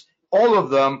referenced, all of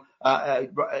them,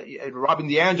 Robin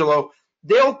DiAngelo,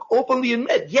 they'll openly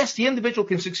admit, yes, the individual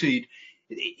can succeed,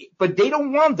 but they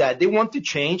don't want that. They want to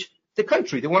change the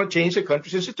country. They want to change the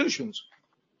country's institutions.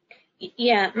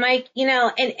 Yeah, Mike,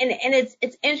 and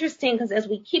it's interesting because as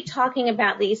we keep talking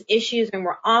about these issues and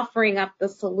we're offering up the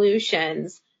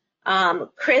solutions,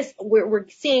 Chris, we're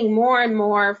seeing more and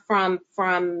more from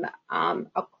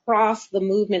across the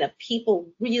movement of people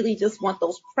really just want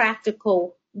those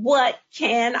practical, what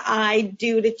can I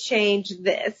do to change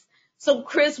this? So,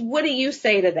 Chris, what do you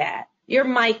say to that? Your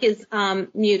mic is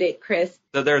muted, Chris.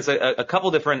 So there's a couple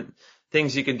different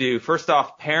things you can do. First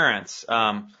off, parents,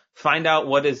 find out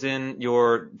what is in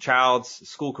your child's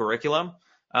school curriculum,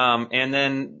 and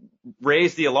then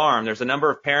raise the alarm. There's a number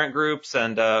of parent groups,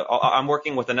 and I'm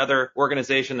working with another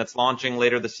organization that's launching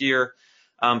later this year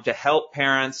to help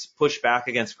parents push back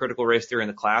against critical race theory in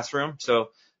the classroom.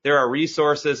 So there are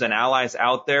resources and allies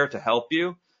out there to help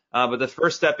you. But the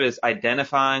first step is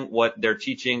identifying what they're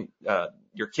teaching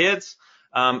your kids.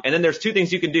 And then there's two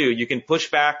things you can do. You can push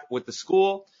back with the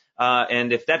school.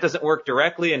 And if that doesn't work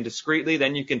directly and discreetly,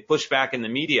 then you can push back in the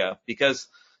media, because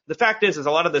the fact is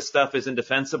a lot of this stuff is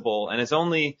indefensible and is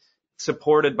only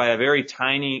supported by a very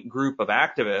tiny group of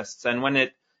activists. And when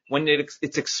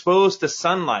it's exposed to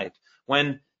sunlight,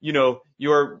 when,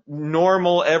 your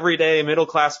normal, everyday,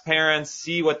 middle-class parents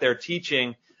see what they're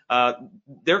teaching,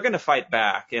 they're going to fight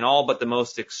back in all but the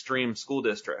most extreme school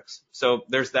districts. So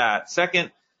there's that.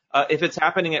 Second, if it's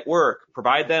happening at work,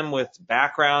 provide them with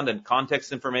background and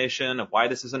context information of why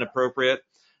this isn't appropriate,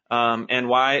 and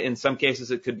why in some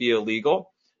cases it could be illegal.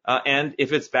 And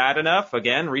if it's bad enough,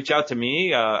 again, reach out to me.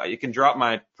 You can drop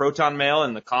my Proton Mail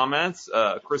in the comments,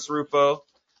 Chris Rufo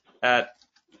at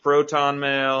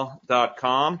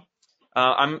protonmail.com.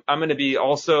 I'm going to be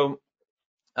also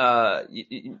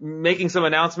making some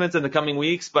announcements in the coming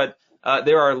weeks, but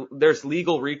there's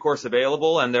legal recourse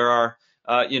available, and there are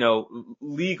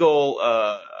legal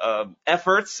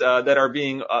efforts that are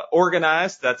being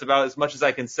organized. That's about as much as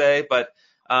I can say. But,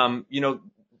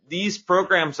 these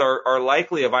programs are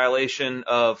likely a violation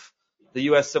of the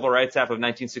U.S. Civil Rights Act of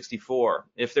 1964.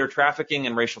 If they're trafficking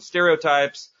in racial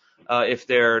stereotypes, if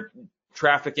they're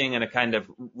trafficking in a kind of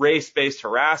race-based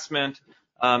harassment,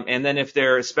 and then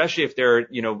especially if they're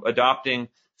adopting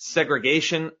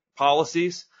segregation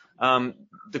policies.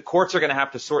 The courts are going to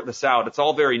have to sort this out. It's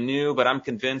all very new, but I'm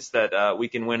convinced that we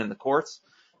can win in the courts.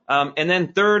 And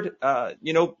then third,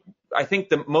 I think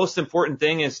the most important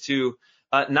thing is to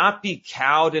not be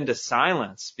cowed into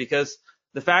silence, because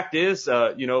the fact is,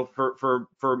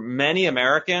 for many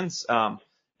Americans,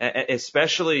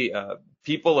 especially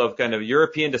people of kind of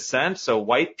European descent, so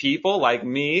white people like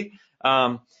me,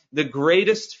 the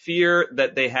greatest fear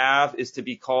that they have is to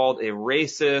be called a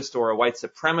racist or a white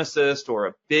supremacist or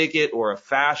a bigot or a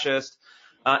fascist.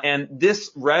 And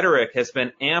this rhetoric has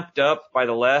been amped up by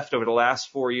the left over the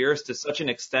last 4 years to such an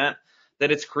extent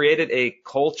that it's created a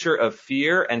culture of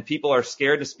fear, and people are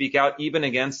scared to speak out even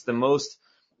against the most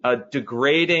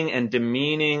degrading and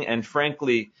demeaning and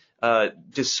frankly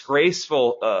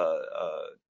disgraceful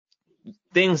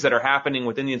things that are happening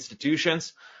within the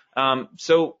institutions.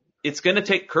 So it's going to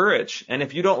take courage. And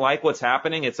if you don't like what's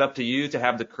happening, it's up to you to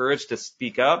have the courage to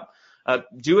speak up.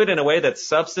 Do it in a way that's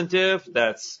substantive,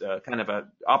 that's kind of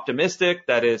optimistic,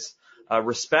 that is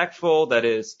respectful, that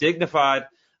is dignified,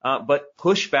 but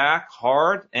push back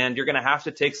hard, and you're going to have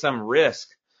to take some risk.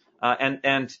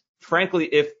 And frankly,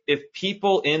 if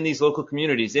people in these local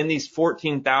communities, in these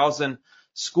 14,000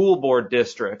 school board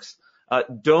districts,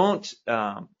 don't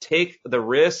take the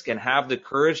risk and have the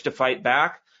courage to fight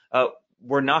back,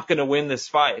 we're not going to win this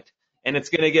fight, and it's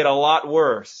going to get a lot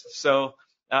worse. So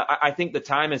I think the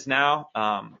time is now.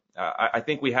 I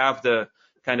think we have the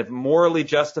kind of morally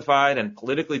justified and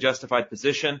politically justified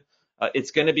position. It's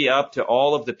going to be up to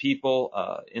all of the people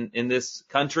in this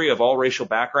country of all racial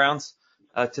backgrounds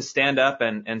to stand up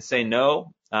and say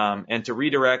no, and to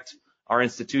redirect our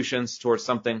institutions towards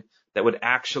something that would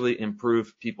actually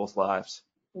improve people's lives.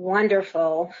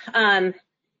 Wonderful.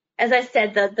 As I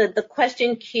said, the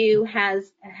question queue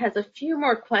has a few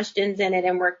more questions in it,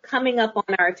 and we're coming up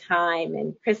on our time.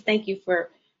 And Chris, thank you for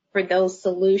those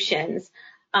solutions.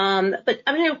 But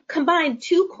I'm going to combine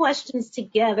two questions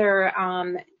together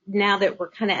now that we're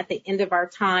kind of at the end of our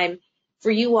time for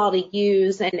you all to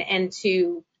use and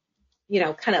to,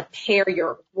 kind of pair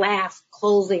your last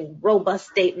closing robust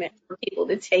statement for people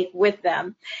to take with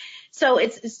them. So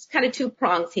it's kind of two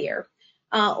prongs here.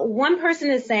 One person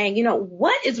is saying,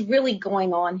 what is really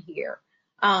going on here?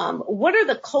 What are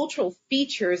the cultural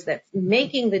features that's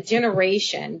making this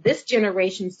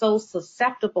generation so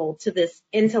susceptible to this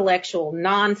intellectual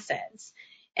nonsense?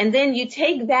 And then you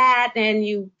take that and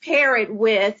you pair it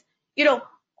with,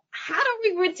 how do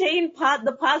we retain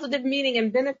the positive meaning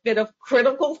and benefit of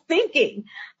critical thinking?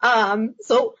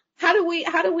 So how do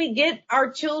we get our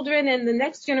children and the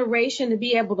next generation to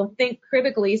be able to think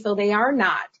critically so they are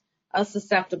not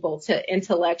susceptible to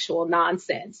intellectual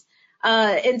nonsense?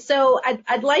 And so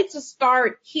I'd like to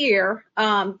start here.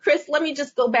 Chris, let me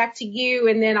just go back to you,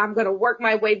 and then I'm going to work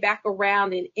my way back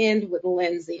around and end with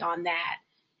Lindsay on that.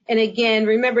 And again,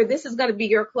 remember, this is going to be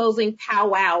your closing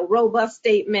powwow, robust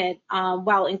statement,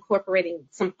 while incorporating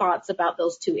some thoughts about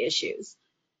those two issues.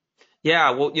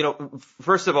 Yeah, well,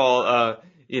 first of all,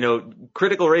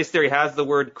 critical race theory has the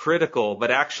word critical,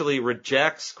 but actually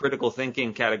rejects critical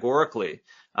thinking categorically.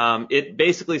 It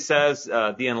basically says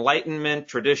the Enlightenment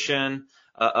tradition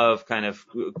of kind of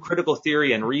critical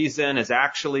theory and reason is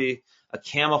actually a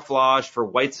camouflage for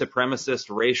white supremacist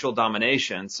racial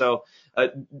domination. So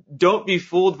don't be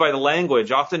fooled by the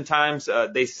language. Oftentimes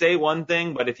they say one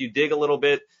thing, but if you dig a little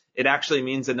bit, it actually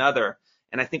means another.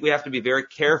 And I think we have to be very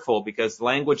careful because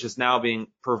language is now being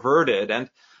perverted. And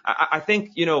I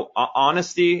think,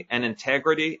 honesty and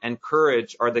integrity and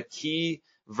courage are the key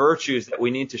virtues that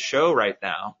we need to show right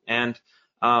now. And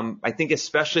I think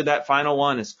especially that final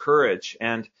one is courage.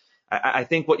 And I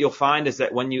think what you'll find is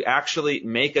that when you actually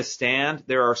make a stand,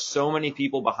 there are so many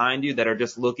people behind you that are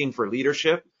just looking for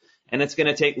leadership. And it's going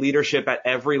to take leadership at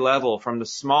every level, from the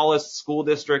smallest school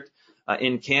district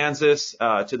in Kansas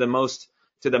to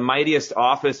the mightiest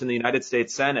office in the United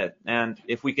States Senate. And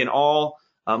if we can all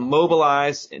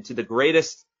mobilize into the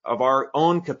greatest of our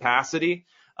own capacity,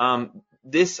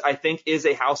 this, I think, is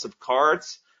a house of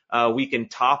cards. We can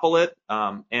topple it.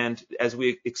 And as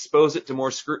we expose it to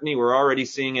more scrutiny, we're already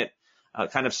seeing it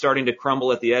kind of starting to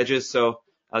crumble at the edges. So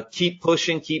keep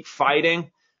pushing, keep fighting.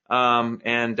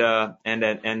 And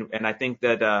I think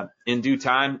that in due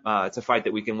time, it's a fight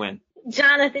that we can win.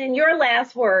 Jonathan, your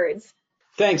last words.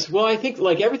 Thanks. Well, I think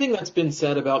like everything that's been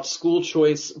said about school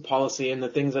choice policy and the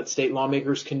things that state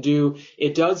lawmakers can do,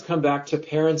 it does come back to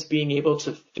parents being able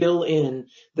to fill in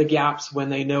the gaps when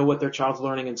they know what their child's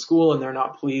learning in school and they're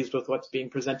not pleased with what's being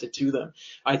presented to them.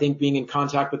 I think being in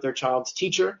contact with their child's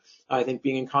teacher, I think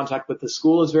being in contact with the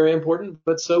school is very important,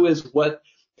 but so is what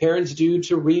parents do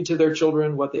to read to their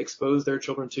children, what they expose their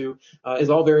children to, is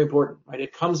all very important, right?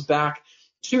 It comes back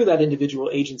to that individual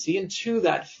agency and to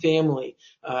that family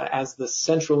as the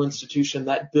central institution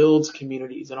that builds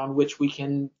communities and on which we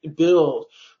can build,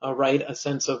 right, a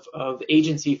sense of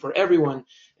agency for everyone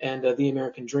and the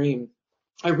American dream.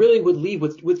 I really would leave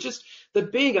with just the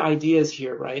big ideas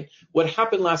here, right? What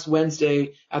happened last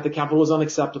Wednesday at the Capitol was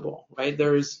unacceptable, right?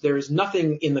 There's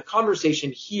nothing in the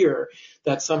conversation here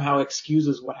that somehow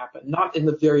excuses what happened, not in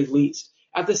the very least.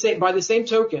 By the same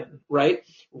token, right?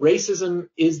 Racism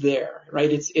is there,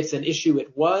 right? It's an issue.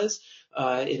 It was.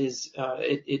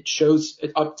 It shows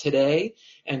up today.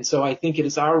 And so I think it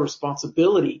is our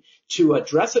responsibility to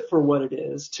address it for what it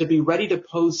is, to be ready to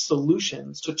pose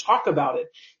solutions, to talk about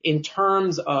it in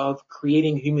terms of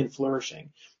creating human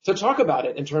flourishing, to talk about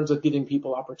it in terms of giving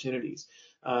people opportunities.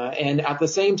 And at the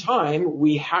same time,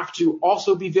 we have to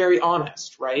also be very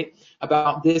honest, right,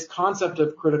 about this concept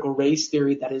of critical race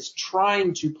theory that is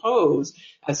trying to pose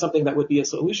as something that would be a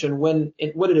solution when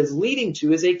what it is leading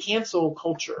to is a cancel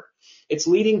culture. It's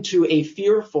leading to a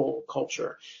fearful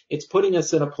culture. It's putting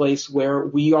us in a place where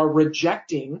we are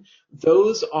rejecting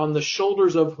those on the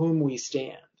shoulders of whom we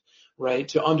stand, right,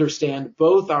 to understand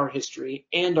both our history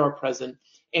and our present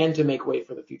and to make way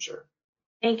for the future.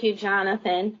 Thank you,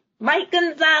 Jonathan. Mike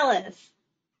Gonzalez,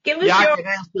 give us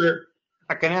your...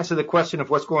 I can answer the question of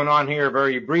what's going on here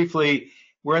very briefly.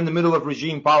 We're in the middle of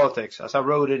regime politics. As I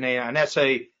wrote in an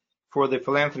essay for the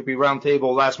Philanthropy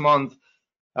Roundtable last month,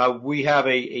 we have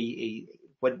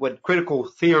what critical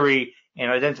theory and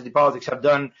identity politics have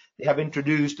done. They have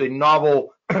introduced a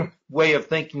novel way of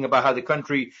thinking about how the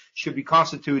country should be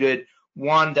constituted,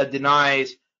 one that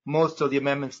denies most of the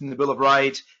amendments in the Bill of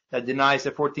Rights, that denies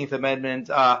the 14th Amendment,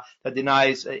 that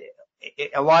denies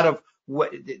a lot of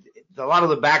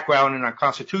the background in our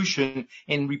Constitution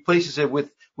and replaces it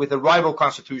with a rival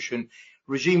Constitution.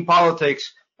 Regime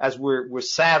politics, as we're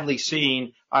sadly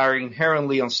seeing, are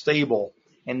inherently unstable.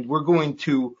 And we're going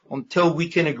to, until we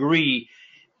can agree,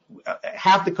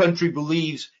 half the country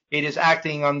believes it is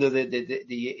acting under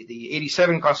the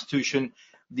 87 Constitution.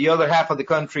 The other half of the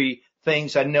country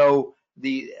thinks that no,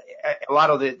 a lot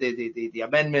of the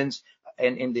amendments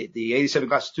and the 87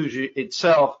 Constitution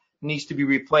itself needs to be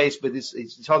replaced, but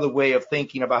it's other way of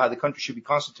thinking about how the country should be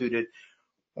constituted.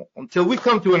 Until we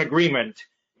come to an agreement,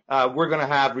 we're going to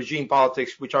have regime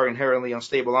politics which are inherently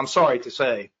unstable. I'm sorry to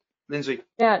say. Lindsay.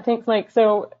 Yeah, thanks, Mike.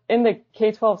 So in the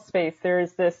K-12 space,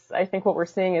 there's this, I think what we're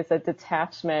seeing is a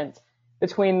detachment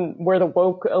between where the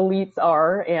woke elites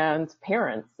are and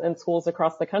parents in schools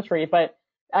across the country. But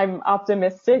I'm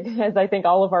optimistic, as I think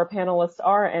all of our panelists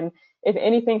are. And if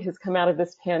anything has come out of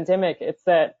this pandemic, it's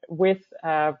that with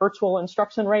virtual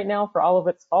instruction right now, for all of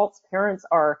its faults, parents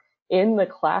are in the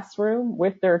classroom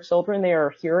with their children. They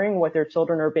are hearing what their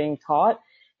children are being taught,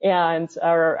 and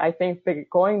are, I think, they're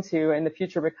going to in the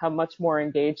future become much more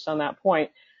engaged on that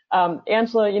point.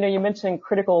 Angela, you mentioned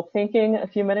critical thinking a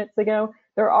few minutes ago.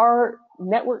 There are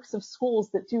networks of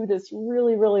schools that do this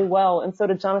really, really well. And so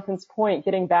to Jonathan's point,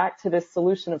 getting back to this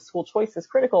solution of school choice is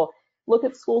critical. Look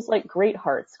at schools like Great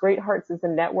Hearts. Great Hearts is a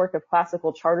network of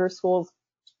classical charter schools.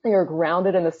 They are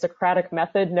grounded in the Socratic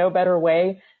method, no better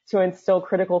way to instill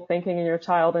critical thinking in your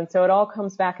child. And so it all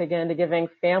comes back again to giving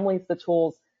families the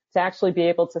tools to actually be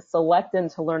able to select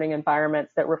into learning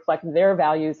environments that reflect their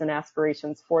values and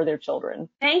aspirations for their children.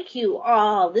 Thank you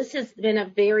all. This has been a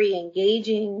very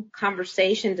engaging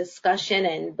conversation, discussion,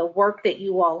 and the work that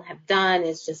you all have done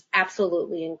is just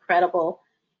absolutely incredible.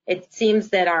 It seems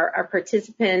that our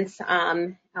participants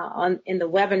in the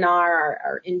webinar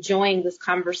are enjoying this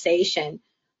conversation.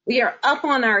 We are up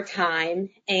on our time,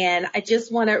 and I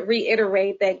just want to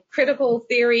reiterate that critical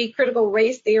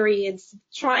race theory, it's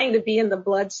trying to be in the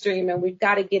bloodstream, and we've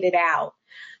got to get it out.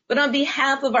 But on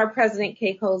behalf of our President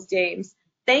Keikos James,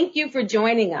 thank you for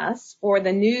joining us for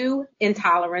the New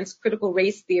Intolerance, Critical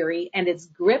Race Theory and Its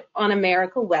Grip on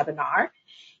America webinar.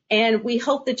 And we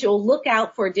hope that you'll look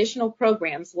out for additional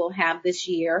programs we'll have this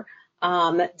year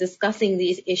discussing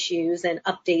these issues and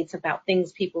updates about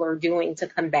things people are doing to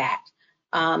combat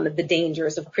the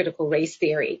dangers of critical race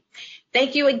theory.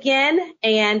 Thank you again,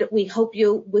 and we hope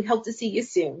to see you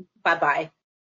soon. Bye-bye.